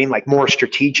what I mean? Like more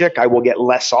strategic, I will get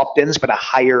less opt-ins, but a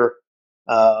higher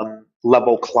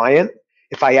level client.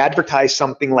 If I advertise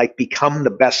something like become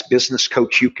the best business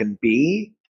coach you can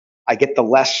be, I get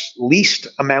the least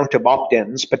amount of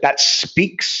opt-ins, but that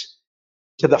speaks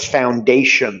to the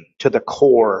foundation, to the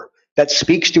core. That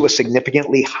speaks to a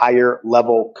significantly higher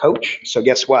level coach. So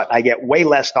guess what? I get way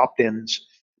less opt-ins,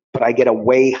 but I get a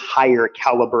way higher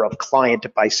caliber of client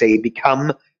if I say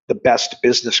become the best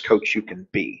business coach you can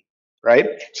be, right?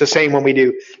 It's the same when we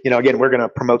do, again, we're going to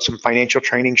promote some financial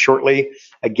training shortly.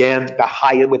 Again,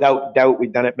 without doubt,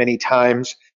 we've done it many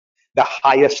times. The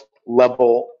highest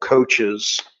level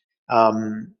coaches,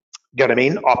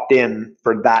 opt in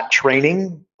for that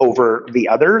training over the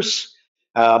others.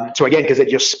 So again, because it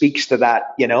just speaks to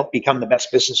that, become the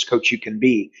best business coach you can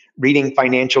be. Reading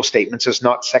financial statements is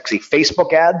not sexy.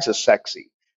 Facebook ads is sexy.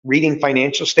 Reading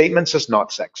financial statements is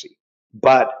not sexy.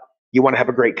 But you want to have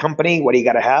a great company. What do you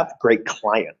got to have? Great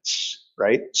clients,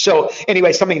 right? So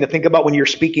anyway, something to think about when you're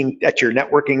speaking at your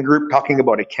networking group, talking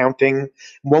about accounting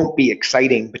won't be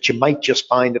exciting, but you might just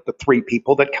find that the 3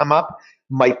 people that come up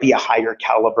might be a higher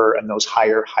caliber and those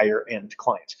higher end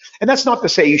clients. And that's not to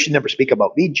say you should never speak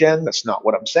about lead gen. That's not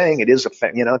what I'm saying. It is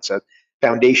it's a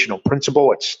foundational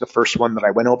principle. It's the first one that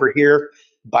I went over here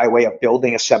by way of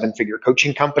building a 7-figure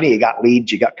coaching company. You got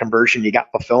leads, you got conversion, you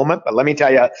got fulfillment. But let me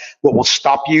tell you, what will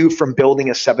stop you from building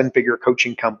a 7-figure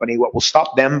coaching company, what will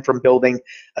stop them from building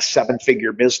a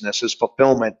 7-figure business is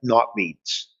fulfillment, not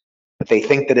leads. But they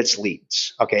think that it's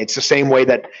leads. Okay, it's the same way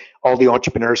that all the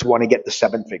entrepreneurs want to get the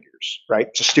 7 figures, right?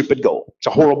 It's a stupid goal. It's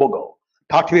a horrible goal.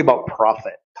 Talk to me about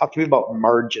profit. Talk to me about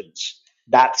margins.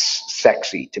 That's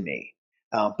sexy to me,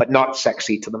 but not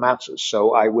sexy to the masses.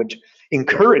 So I would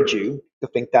encourage you to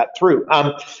think that through.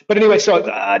 But anyway, so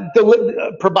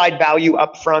provide value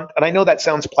upfront. And I know that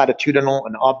sounds platitudinal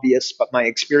and obvious, but my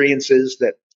experience is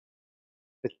that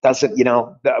it doesn't, we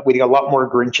got a lot more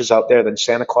Grinches out there than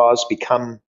Santa Claus.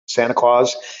 Become Santa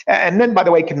Claus. And then, by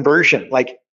the way, conversion,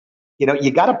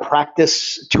 you got to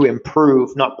practice to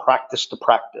improve, not practice to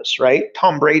practice, right?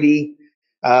 Tom Brady,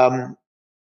 back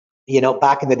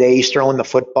in the day, he's throwing the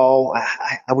football.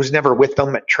 I was never with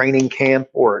them at training camp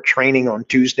or training on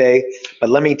Tuesday, but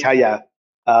let me tell you,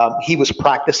 he was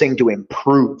practicing to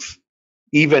improve.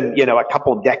 Even,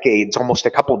 almost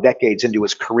a couple decades into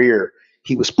his career,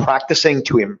 he was practicing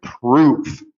to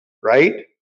improve, right?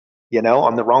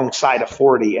 On the wrong side of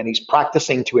 40, and he's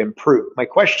practicing to improve. My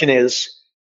question is,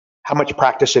 how much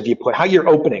practice have you put? How you're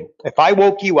opening? If I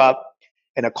woke you up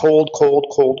in a cold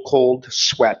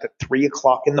sweat at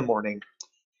 3:00 in the morning,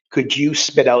 could you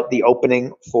spit out the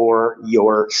opening for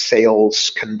your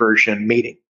sales conversion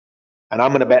meeting? And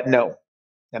I'm going to bet no.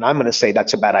 And I'm going to say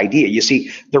that's a bad idea. You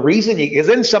see, the reason is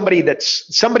then somebody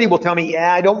will tell me,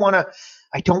 yeah, I don't want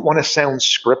to sound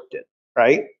scripted,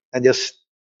 right? And just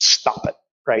stop it.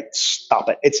 Right? Stop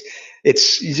it.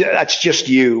 That's just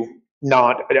you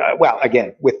not,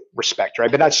 again, with respect,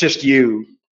 right? But that's just you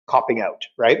copping out,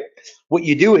 right? What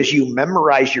you do is you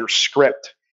memorize your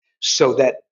script so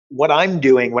that what I'm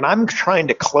doing when I'm trying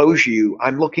to close you,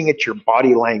 I'm looking at your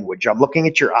body language. I'm looking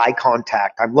at your eye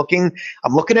contact. I'm looking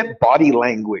at body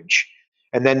language.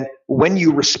 And then when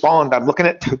you respond, I'm looking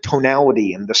at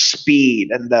tonality and the speed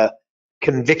and the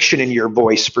conviction in your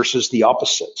voice versus the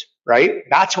opposite. right?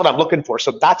 That's what I'm looking for.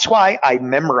 So that's why I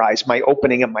memorize my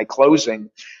opening and my closing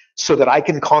so that I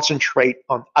can concentrate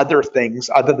on other things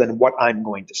other than what I'm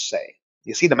going to say.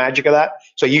 You see the magic of that?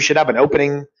 So you should have an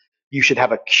opening. You should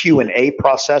have a Q&A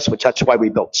process, which that's why we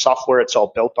built software. It's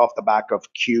all built off the back of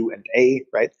Q&A,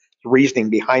 right? The reasoning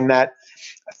behind that.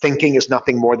 Thinking is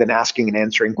nothing more than asking and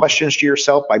answering questions to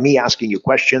yourself. By me asking you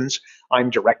questions, I'm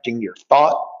directing your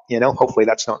thought. Hopefully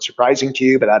that's not surprising to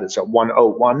you, but that is a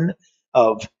 101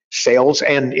 of sales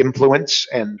and influence,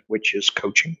 and which is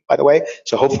coaching, by the way.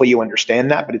 So hopefully you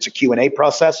understand that, but it's a Q&A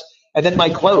process. And then my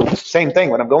close, same thing.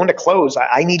 When I'm going to close,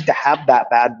 I need to have that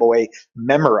bad boy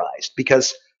memorized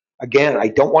because, again, I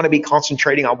don't want to be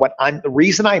concentrating on the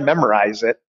reason I memorize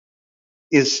it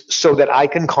is so that I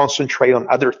can concentrate on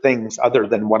other things other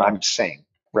than what I'm saying,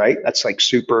 right? That's like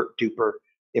super duper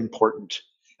important.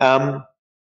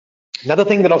 Another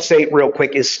thing that I'll say real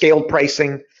quick is scaled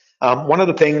pricing. One of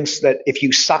the things that if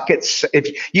you suck at,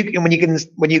 when you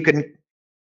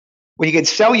can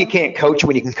sell, you can't coach.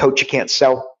 When you can coach, you can't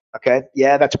sell. Okay.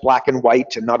 Yeah, that's black and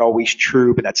white and not always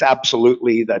true, but that's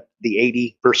absolutely the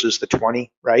 80 versus the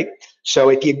 20, right? So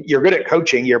if you're good at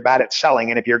coaching, you're bad at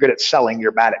selling. And if you're good at selling,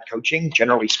 you're bad at coaching,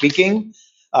 generally speaking.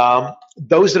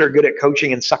 Those that are good at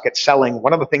coaching and suck at selling,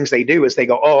 one of the things they do is they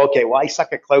go, oh, okay, well, I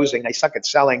suck at closing. I suck at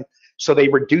selling. So they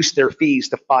reduce their fees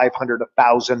to 500,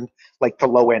 1,000, like the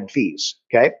low end fees.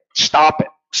 Okay. Stop it.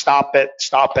 Stop it.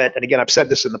 Stop it. And again, I've said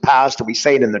this in the past and we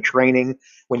say it in the training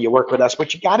when you work with us,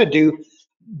 what you got to do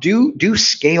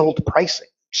scaled pricing.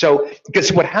 So,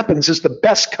 because what happens is the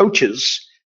best coaches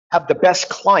have the best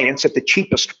clients at the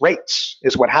cheapest rates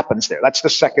is what happens there. That's the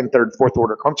second, third, fourth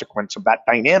order consequence of that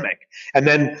dynamic. And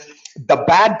then the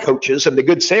bad coaches and the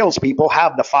good salespeople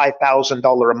have the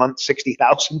 $5,000 a month,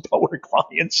 $60,000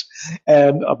 clients.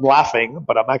 And I'm laughing,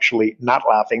 but I'm actually not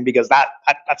laughing because that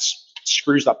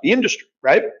screws up the industry,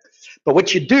 right? But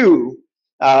what you do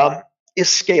is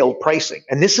scaled pricing.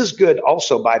 And this is good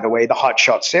also, by the way, the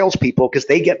hotshot salespeople, because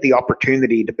they get the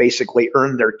opportunity to basically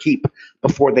earn their keep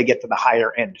before they get to the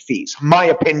higher end fees. My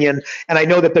opinion, and I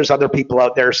know that there's other people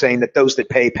out there saying that those that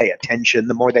pay attention.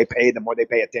 The more they pay, the more they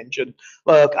pay attention.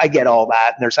 Look, I get all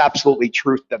that, and there's absolutely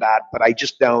truth to that, but I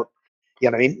just don't,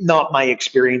 not my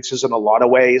experiences in a lot of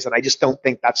ways, and I just don't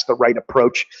think that's the right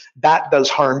approach. That does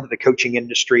harm to the coaching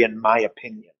industry, in my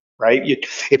opinion. Right?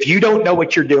 If you don't know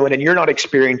what you're doing and you're not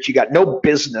experienced, you got no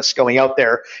business going out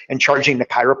there and charging the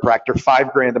chiropractor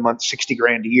 $5,000 a month,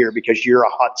 $60,000 a year because you're a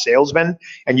hot salesman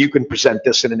and you can present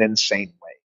this in an insane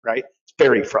way. Right? It's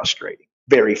very frustrating.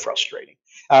 Very frustrating.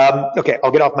 Okay,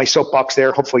 I'll get off my soapbox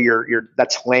there. Hopefully,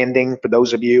 that's landing for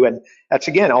those of you. And that's,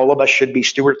 again, all of us should be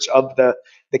stewards of the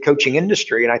coaching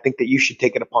industry. And I think that you should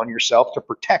take it upon yourself to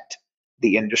protect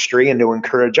the industry and to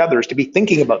encourage others to be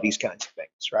thinking about these kinds of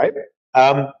things. Right?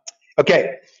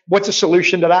 Okay, what's a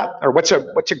solution to that? Or what's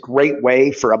a great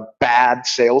way for a bad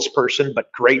salesperson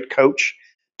but great coach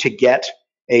to get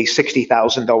a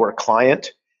 $60,000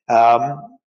 client?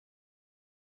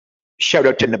 Shout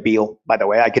out to Nabil, by the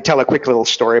way. I could tell a quick little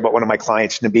story about one of my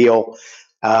clients, Nabil,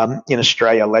 in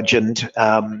Australia, legend.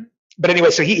 But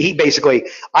anyway, so he basically,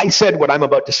 I said what I'm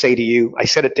about to say to you. I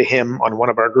said it to him on one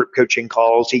of our group coaching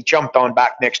calls. He jumped on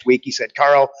back next week. He said,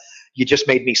 Carl, you just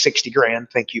made me 60 grand.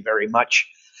 Thank you very much.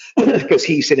 Because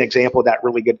he's an example of that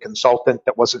really good consultant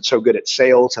that wasn't so good at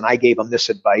sales. And I gave him this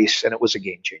advice and it was a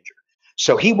game changer.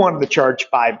 So he wanted to charge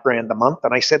 $5,000 a month.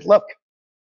 And I said, look,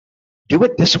 do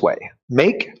it this way.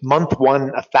 Make month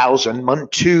one 1,000,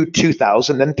 month two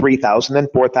 2,000, then 3,000, then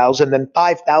 4,000, then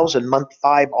 5,000, month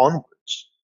 5 onwards.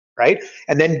 Right?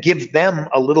 And then give them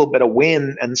a little bit of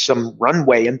win and some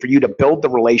runway, and for you to build the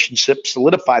relationship,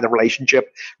 solidify the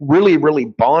relationship, really, really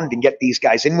bond and get these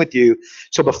guys in with you.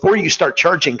 So before you start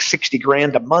charging 60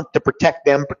 grand a month to protect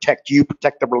them, protect you,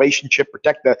 protect the relationship,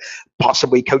 protect the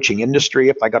possibly coaching industry,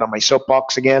 if I got on my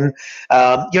soapbox again, you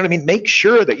know what I mean? Make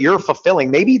sure that you're fulfilling.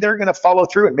 Maybe they're going to follow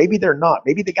through and maybe they're not.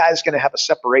 Maybe the guy's going to have a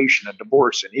separation, a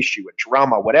divorce, an issue, a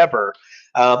drama, whatever.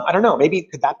 I don't know. Maybe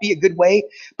could that be a good way?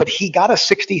 But he got a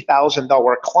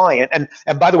 $60,000 client,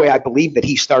 and by the way, I believe that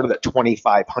he started at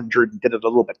 2,500 and did it a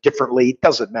little bit differently. It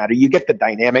doesn't matter. You get the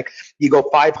dynamic. You go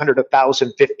 500,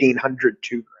 1,000, 1,500,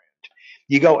 $2,000.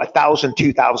 You go 1,000,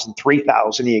 2,000,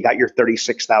 3,000, and you got your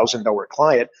 $36,000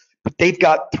 client. But they've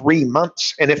got 3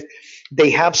 months, and if they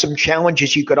have some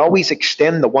challenges, you could always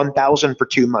extend the 1,000 for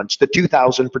 2 months, the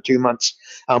 2,000 for 2 months,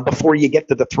 before you get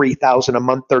to the 3,000 a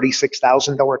month,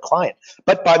 $36,000 client.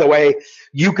 But by the way,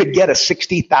 you could get a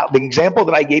 $60,000. The example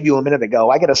that I gave you a minute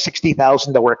ago, I get a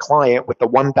 $60,000 client with a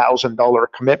 $1,000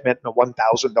 commitment and a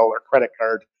 $1,000 credit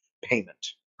card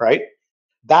payment, right?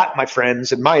 That, my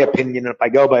friends, in my opinion, if I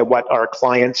go by what our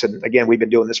clients, and again, we've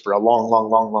been doing this for a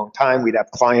long time, we'd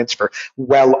have clients for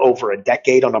well over a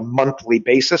decade on a monthly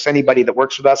basis. Anybody that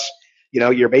works with us,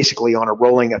 you're basically on a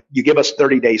rolling, you give us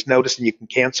 30 days notice and you can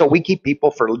cancel. We keep people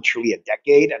for literally a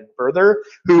decade and further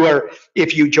who are,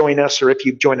 if you join us or if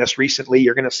you've joined us recently,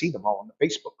 you're going to see them all in the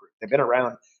Facebook group. They've been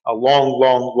around a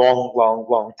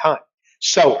long time.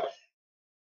 So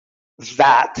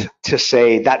that to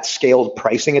say that scaled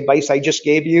pricing advice I just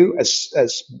gave you,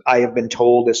 as I have been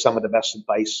told, is some of the best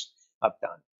advice I've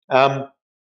done.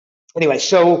 Anyway,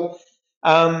 so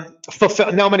now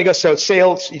I'm going to go. So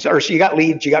sales, or so you got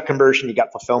leads, you got conversion, you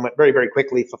got fulfillment. Very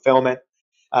quickly, fulfillment.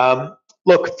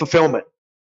 Look, fulfillment.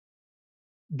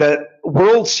 The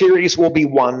World Series will be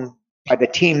won by the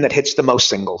team that hits the most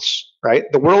singles, right?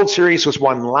 The World Series was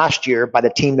won last year by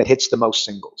the team that hits the most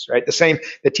singles, right?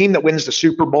 The team that wins the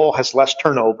Super Bowl has less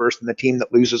turnovers than the team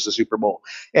that loses the Super Bowl.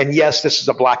 And yes, this is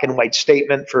a black and white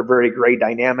statement for a very gray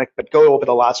dynamic, but go over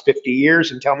the last 50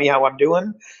 years and tell me how I'm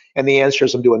doing. And the answer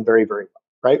is I'm doing very well,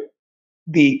 right?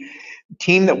 The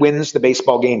team that wins the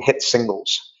baseball game hits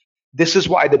singles. This is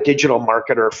why the digital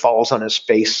marketer falls on his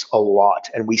face a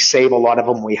lot. And we save a lot of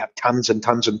them. We have tons of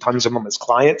them as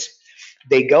clients.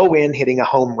 They go in hitting a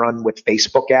home run with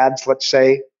Facebook ads, let's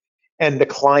say, and the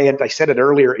client, I said it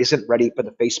earlier, isn't ready for the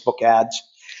Facebook ads.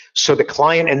 So the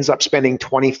client ends up spending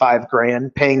 25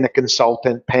 grand, paying the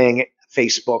consultant, paying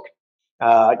Facebook,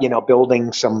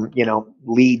 building some,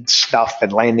 lead stuff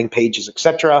and landing pages,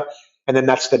 etc. And then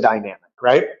that's the dynamic,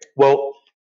 right? Well,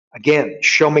 again,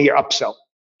 show me your upsell,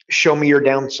 show me your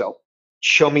downsell,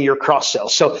 show me your cross sell.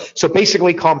 So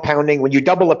basically compounding, when you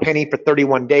double a penny for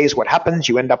 31 days, what happens?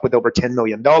 You end up with over $10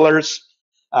 million.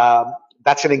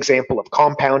 That's an example of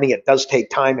compounding. It does take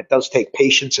time. It does take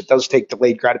patience. It does take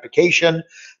delayed gratification.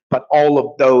 But all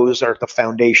of those are the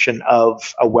foundation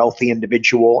of a wealthy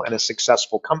individual and a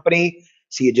successful company.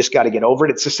 So you just got to get over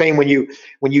it. It's the same when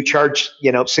you charge,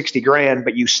 60 grand,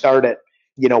 but you start at,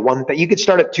 you could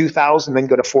start at 2,000, then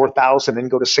go to 4,000, then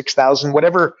go to 6,000,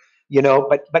 whatever,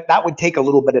 but that would take a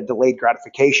little bit of delayed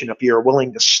gratification if you're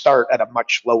willing to start at a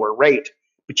much lower rate,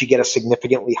 but you get a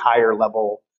significantly higher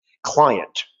level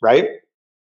client, right?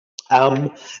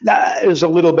 There's a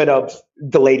little bit of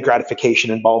delayed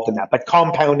gratification involved in that, but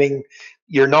compounding,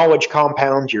 your knowledge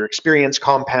compounds, your experience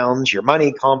compounds, your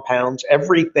money compounds,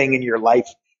 everything in your life,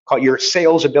 your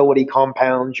sales ability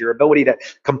compounds, your ability to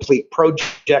complete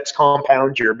projects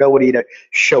compounds, your ability to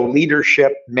show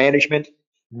leadership, management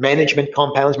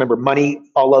compounds. Remember, money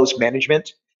follows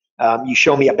management. You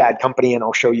show me a bad company and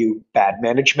I'll show you bad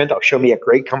management. I'll show me a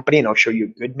great company and I'll show you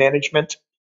good management.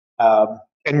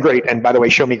 And by the way,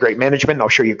 show me great management and I'll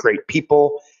show you great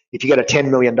people. If you got a $10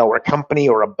 million company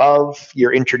or above,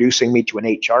 you're introducing me to an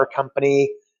HR company.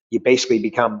 You basically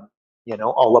become,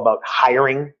 all about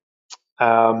hiring.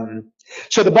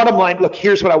 So the bottom line, look,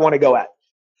 here's what I want to go at.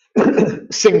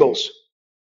 Singles.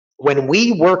 When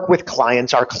we work with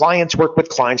clients, our clients work with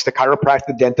clients, the chiropractor,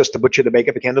 the dentist, the butcher, the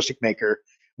baker, the candlestick maker.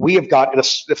 We have got a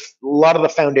lot of the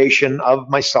foundation of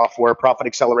my software, Profit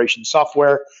Acceleration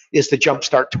software, is the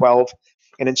Jumpstart 12.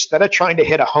 And instead of trying to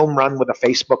hit a home run with a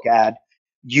Facebook ad,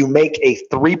 you make a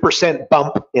 3%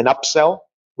 bump in upsell,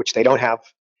 which they don't have.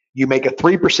 You make a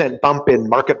 3% bump in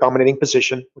market dominating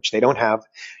position, which they don't have.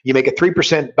 You make a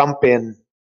 3% bump in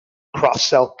cross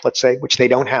sell, let's say, which they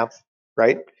don't have,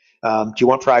 right? Do you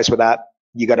want fries with that?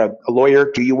 You got a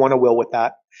lawyer. Do you want a will with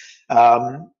that?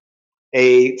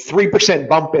 A 3%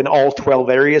 bump in all 12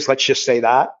 areas. Let's just say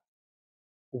that.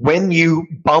 When you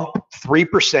bump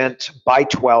 3% by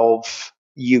 12,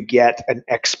 you get an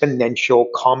exponential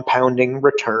compounding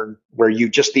return where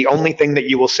the only thing that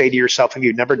you will say to yourself if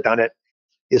you've never done it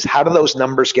is, how do those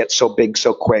numbers get so big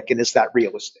so quick? And is that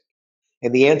realistic?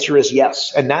 And the answer is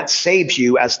yes. And that saves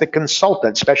you as the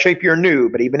consultant, especially if you're new,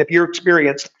 but even if you're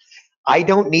experienced. I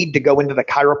don't need to go into the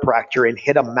chiropractor and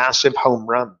hit a massive home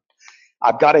run.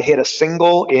 I've got to hit a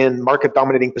single in market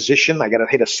dominating position. I got to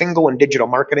hit a single in digital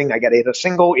marketing. I got to hit a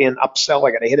single in upsell.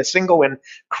 I got to hit a single in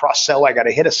cross sell. I got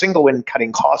to hit a single in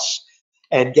cutting costs.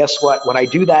 And guess what? When I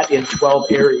do that in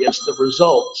 12 areas, the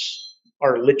results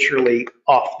are literally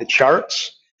off the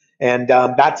charts. And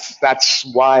that's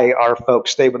why our folks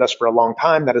stay with us for a long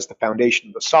time. That is the foundation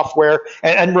of the software.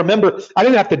 And remember, I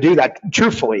didn't have to do that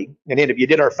truthfully. And if you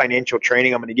did our financial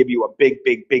training, I'm going to give you a big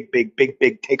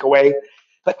takeaway.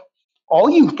 But all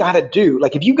you've got to do,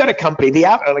 like if you've got a company,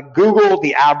 like Google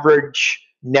the average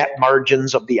net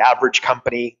margins of the average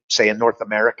company, say in North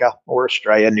America or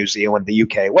Australia, New Zealand, the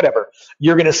UK, whatever,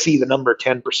 you're going to see the number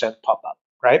 10% pop up,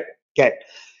 right? Okay.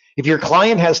 If your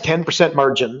client has 10%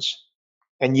 margins,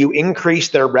 and you increase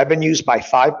their revenues by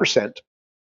 5%,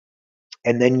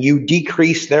 and then you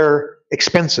decrease their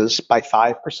expenses by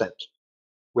 5%,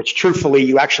 which truthfully,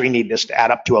 you actually need this to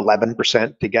add up to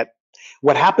 11% to get.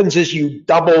 What happens is you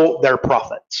double their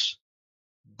profits.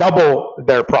 Double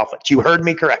their profits. You heard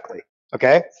me correctly.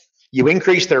 Okay. You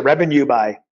increase their revenue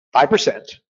by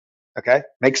 5%. Okay.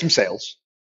 Make some sales.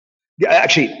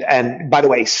 Actually, and by the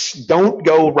way, don't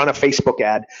go run a Facebook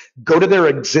ad. Go to their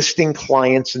existing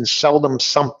clients and sell them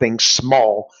something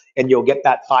small, and you'll get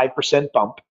that 5%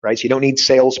 bump, right? So you don't need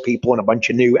salespeople and a bunch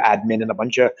of new admin and a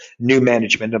bunch of new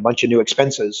management and a bunch of new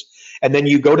expenses. And then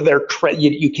you go to their credit.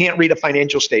 You can't read a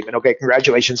financial statement. Okay,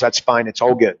 congratulations, that's fine. It's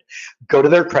all good. Go to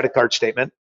their credit card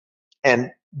statement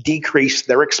and decrease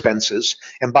their expenses.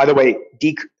 And by the way,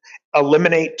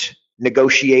 eliminate,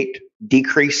 negotiate,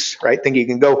 decrease, right? Think you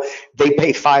can go, they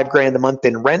pay $5,000 a month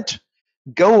in rent.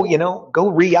 Go, go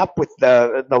re-up with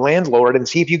the landlord and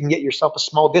see if you can get yourself a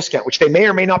small discount, which they may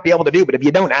or may not be able to do. But if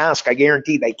you don't ask, I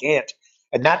guarantee they can't.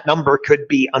 And that number could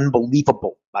be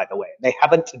unbelievable, by the way. They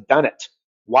haven't done it.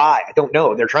 Why? I don't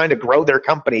know. They're trying to grow their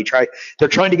company. They're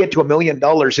trying to get to $1 million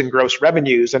in gross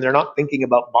revenues, and they're not thinking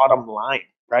about bottom line,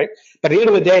 right? But at the end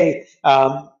of the day,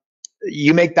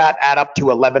 you make that add up to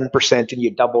 11% and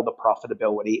you double the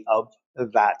profitability of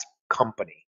that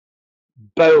company.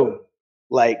 Boom.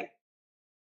 Like,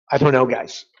 I don't know,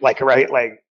 guys. Like, right?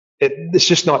 Like, it's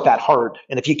just not that hard.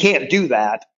 And if you can't do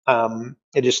that,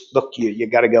 it just, look, you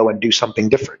got to go and do something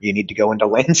different. You need to go into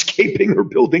landscaping or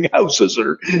building houses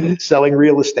or selling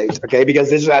real estate, okay?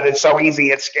 Because it's so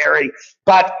easy, it's scary.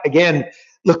 But again,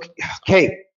 look,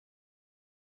 okay,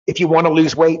 if you want to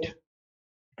lose weight,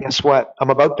 guess what? I'm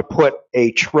about to put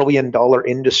a $1 trillion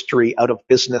industry out of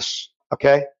business,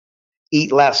 okay?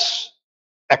 Eat less,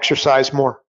 exercise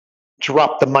more,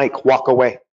 drop the mic, walk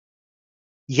away.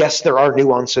 Yes, there are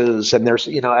nuances, and there's,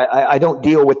 I don't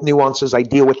deal with nuances, I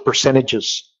deal with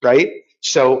percentages, right?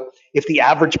 So if the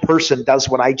average person does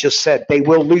what I just said, they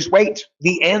will lose weight.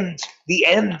 The end.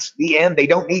 They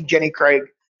don't need Jenny Craig.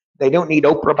 They don't need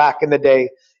Oprah back in the day.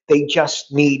 They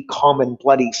just need common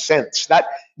bloody sense. That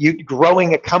you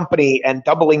growing a company and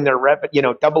doubling their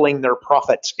doubling their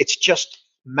profits. It's just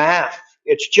math.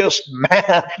 It's just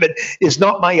math. It is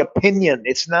not my opinion.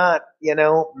 It's not,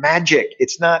 magic.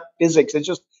 It's not physics. It's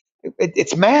just,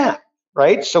 it's math,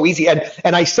 right? So easy.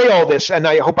 And I say all this, and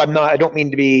I hope I don't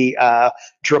mean to be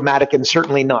dramatic and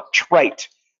certainly not trite.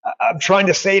 I'm trying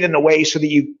to say it in a way so that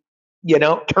you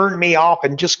turn me off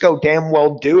and just go damn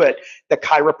well do it. The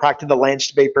chiropractor, the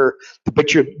landscaper, the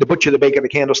butcher, the baker, the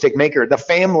candlestick maker, the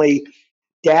family.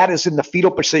 Dad is in the fetal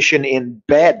position in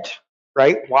bed,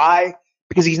 right? Why?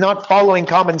 Because he's not following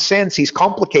common sense. He's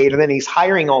complicated, and then he's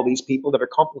hiring all these people that are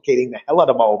complicating the hell out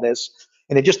of all this.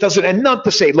 And it just doesn't, and not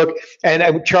to say, look,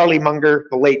 and Charlie Munger,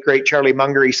 the late, great Charlie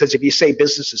Munger, he says, if you say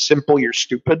business is simple, you're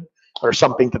stupid, or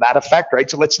something to that effect, right?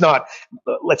 So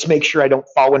let's make sure I don't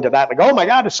fall into that. Like, oh my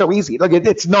God, it's so easy. Look,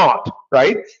 it's not,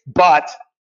 right? But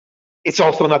it's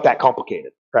also not that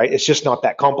complicated, right? It's just not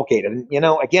that complicated. And,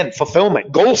 again,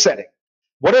 fulfillment, goal setting.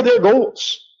 What are their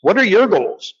goals? What are your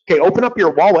goals? Okay, open up your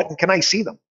wallet and can I see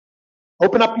them?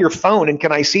 Open up your phone and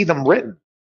can I see them written,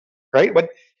 right?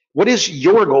 What is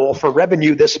your goal for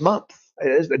revenue this month?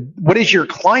 What is your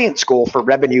client's goal for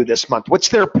revenue this month? What's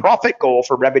their profit goal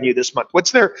for revenue this month?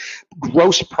 What's their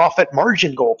gross profit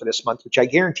margin goal for this month, which I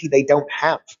guarantee they don't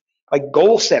have? Like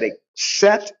goal setting,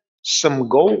 set some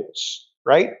goals,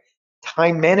 right?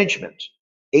 Time management,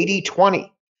 80-20.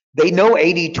 They know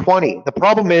 80-20. The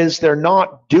problem is they're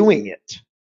not doing it,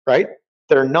 right?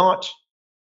 They're not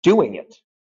doing it.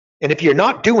 And if you're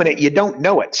not doing it, you don't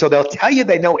know it. So they'll tell you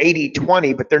they know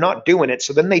 80-20, but they're not doing it.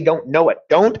 So then they don't know it.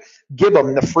 Don't give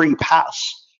them the free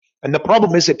pass. And the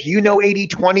problem is if you know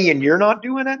 80-20 and you're not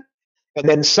doing it, and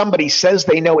then somebody says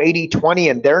they know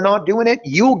 80-20 and they're not doing it,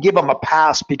 you'll give them a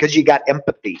pass because you got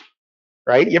empathy,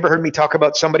 right? You ever heard me talk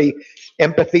about somebody,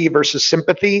 empathy versus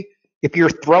sympathy? If you're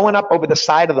throwing up over the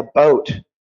side of the boat,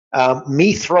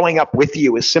 me throwing up with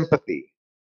you is sympathy.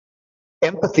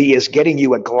 Empathy is getting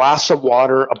you a glass of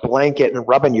water, a blanket, and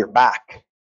rubbing your back,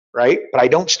 right? But I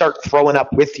don't start throwing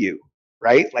up with you,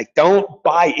 right? Like, don't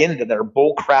buy into their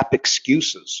bullcrap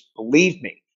excuses. Believe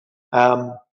me.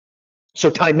 So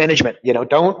time management,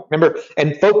 don't remember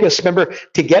and focus. Remember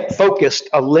to get focused,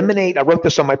 eliminate. I wrote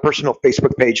this on my personal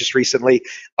Facebook page just recently.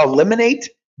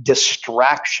 Eliminate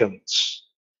distractions.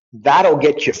 That'll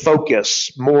get you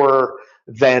focused more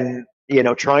than,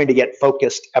 trying to get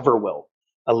focused ever will.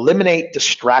 Eliminate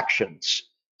distractions,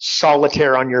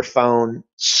 solitaire on your phone,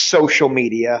 social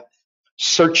media,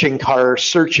 searching cars,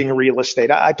 searching real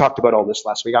estate. I talked about all this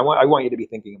last week. I want you to be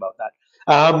thinking about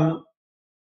that.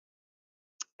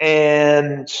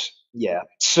 And yeah,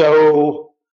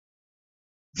 so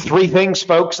Three things,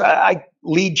 folks.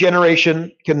 Lead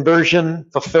generation, conversion,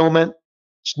 fulfillment.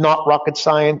 It's not rocket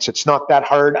science. It's not that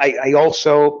hard. I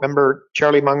also remember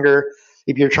Charlie Munger.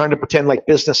 If you're trying to pretend like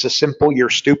business is simple, you're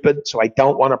stupid. So I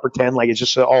don't want to pretend like it's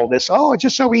just all this. Oh, it's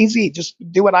just so easy. Just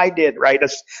do what I did, right?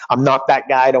 I'm not that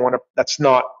guy. I don't want to. That's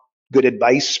not good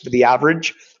advice for the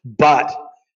average. But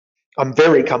I'm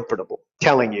very comfortable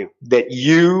telling you that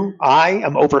I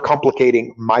am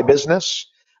overcomplicating my business.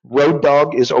 Road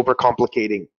Dogg is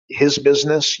overcomplicating his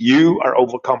business. You are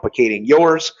overcomplicating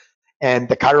yours. And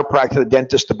the chiropractor, the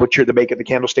dentist, the butcher, the baker, the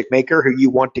candlestick maker, who you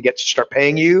want to get to start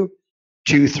paying you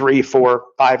 $2, $3, $4,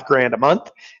 $5 a month,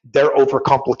 they're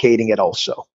overcomplicating it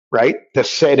also, right?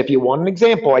 Just said, if you want an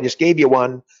example, I just gave you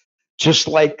one. Just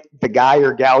like the guy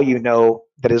or gal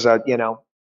that is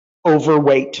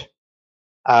overweight,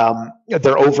 they're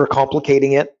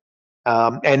overcomplicating it,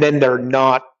 and then they're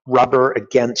not rubber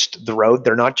against the road.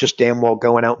 They're not just damn well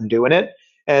going out and doing it,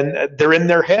 and they're in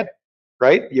their head,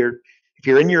 right? If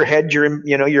you're in your head,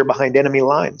 you're behind enemy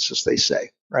lines, as they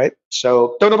say, right?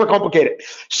 So don't overcomplicate it.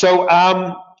 So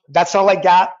that's all I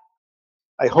got.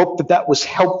 I hope that was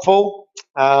helpful.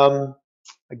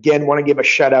 Again, want to give a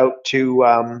shout out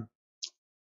to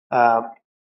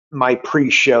my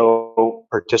pre-show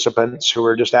participants who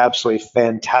are just absolutely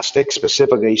fantastic,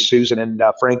 specifically Susan and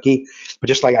Frankie. But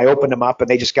just like I opened them up and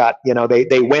they just got,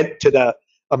 they went to the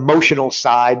emotional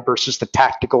side versus the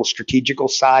tactical, strategical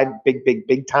side,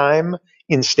 big time,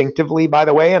 instinctively, by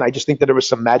the way. And I just think that there was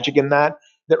some magic in that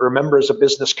remember, as a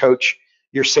business coach,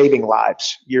 you're saving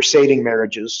lives, you're saving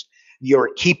marriages, you're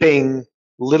keeping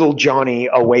little Johnny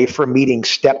away from meeting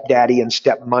stepdaddy and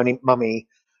stepmommy,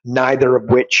 neither of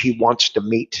which he wants to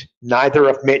meet, neither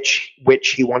of which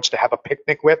he wants to have a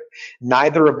picnic with,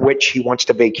 neither of which he wants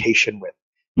to vacation with.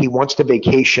 He wants to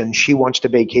vacation, she wants to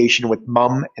vacation with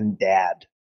mom and dad.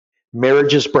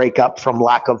 Marriages break up from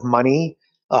lack of money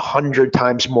 100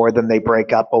 times more than they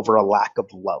break up over a lack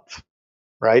of love,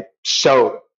 right?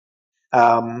 So get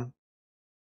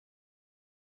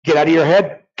out of your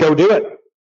head, go do it.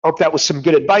 Hope that was some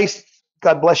good advice.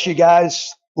 God bless you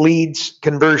guys. Leads,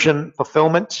 conversion,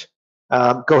 fulfillment.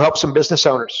 Go help some business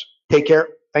owners. Take care.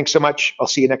 Thanks so much. I'll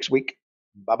see you next week.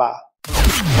 Bye-bye.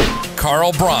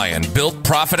 Karl Bryan built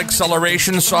Profit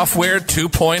Acceleration Software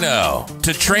 2.0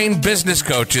 to train business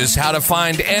coaches how to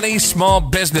find any small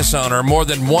business owner more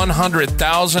than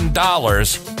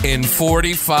 $100,000 in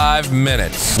 45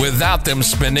 minutes without them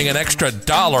spending an extra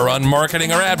dollar on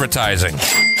marketing or advertising.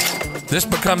 This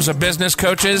becomes a business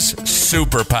coach's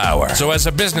superpower. So as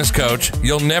a business coach,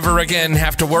 you'll never again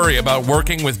have to worry about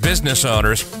working with business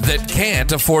owners that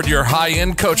can't afford your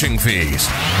high-end coaching fees.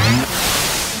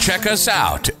 Check us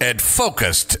out at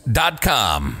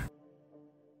focused.com.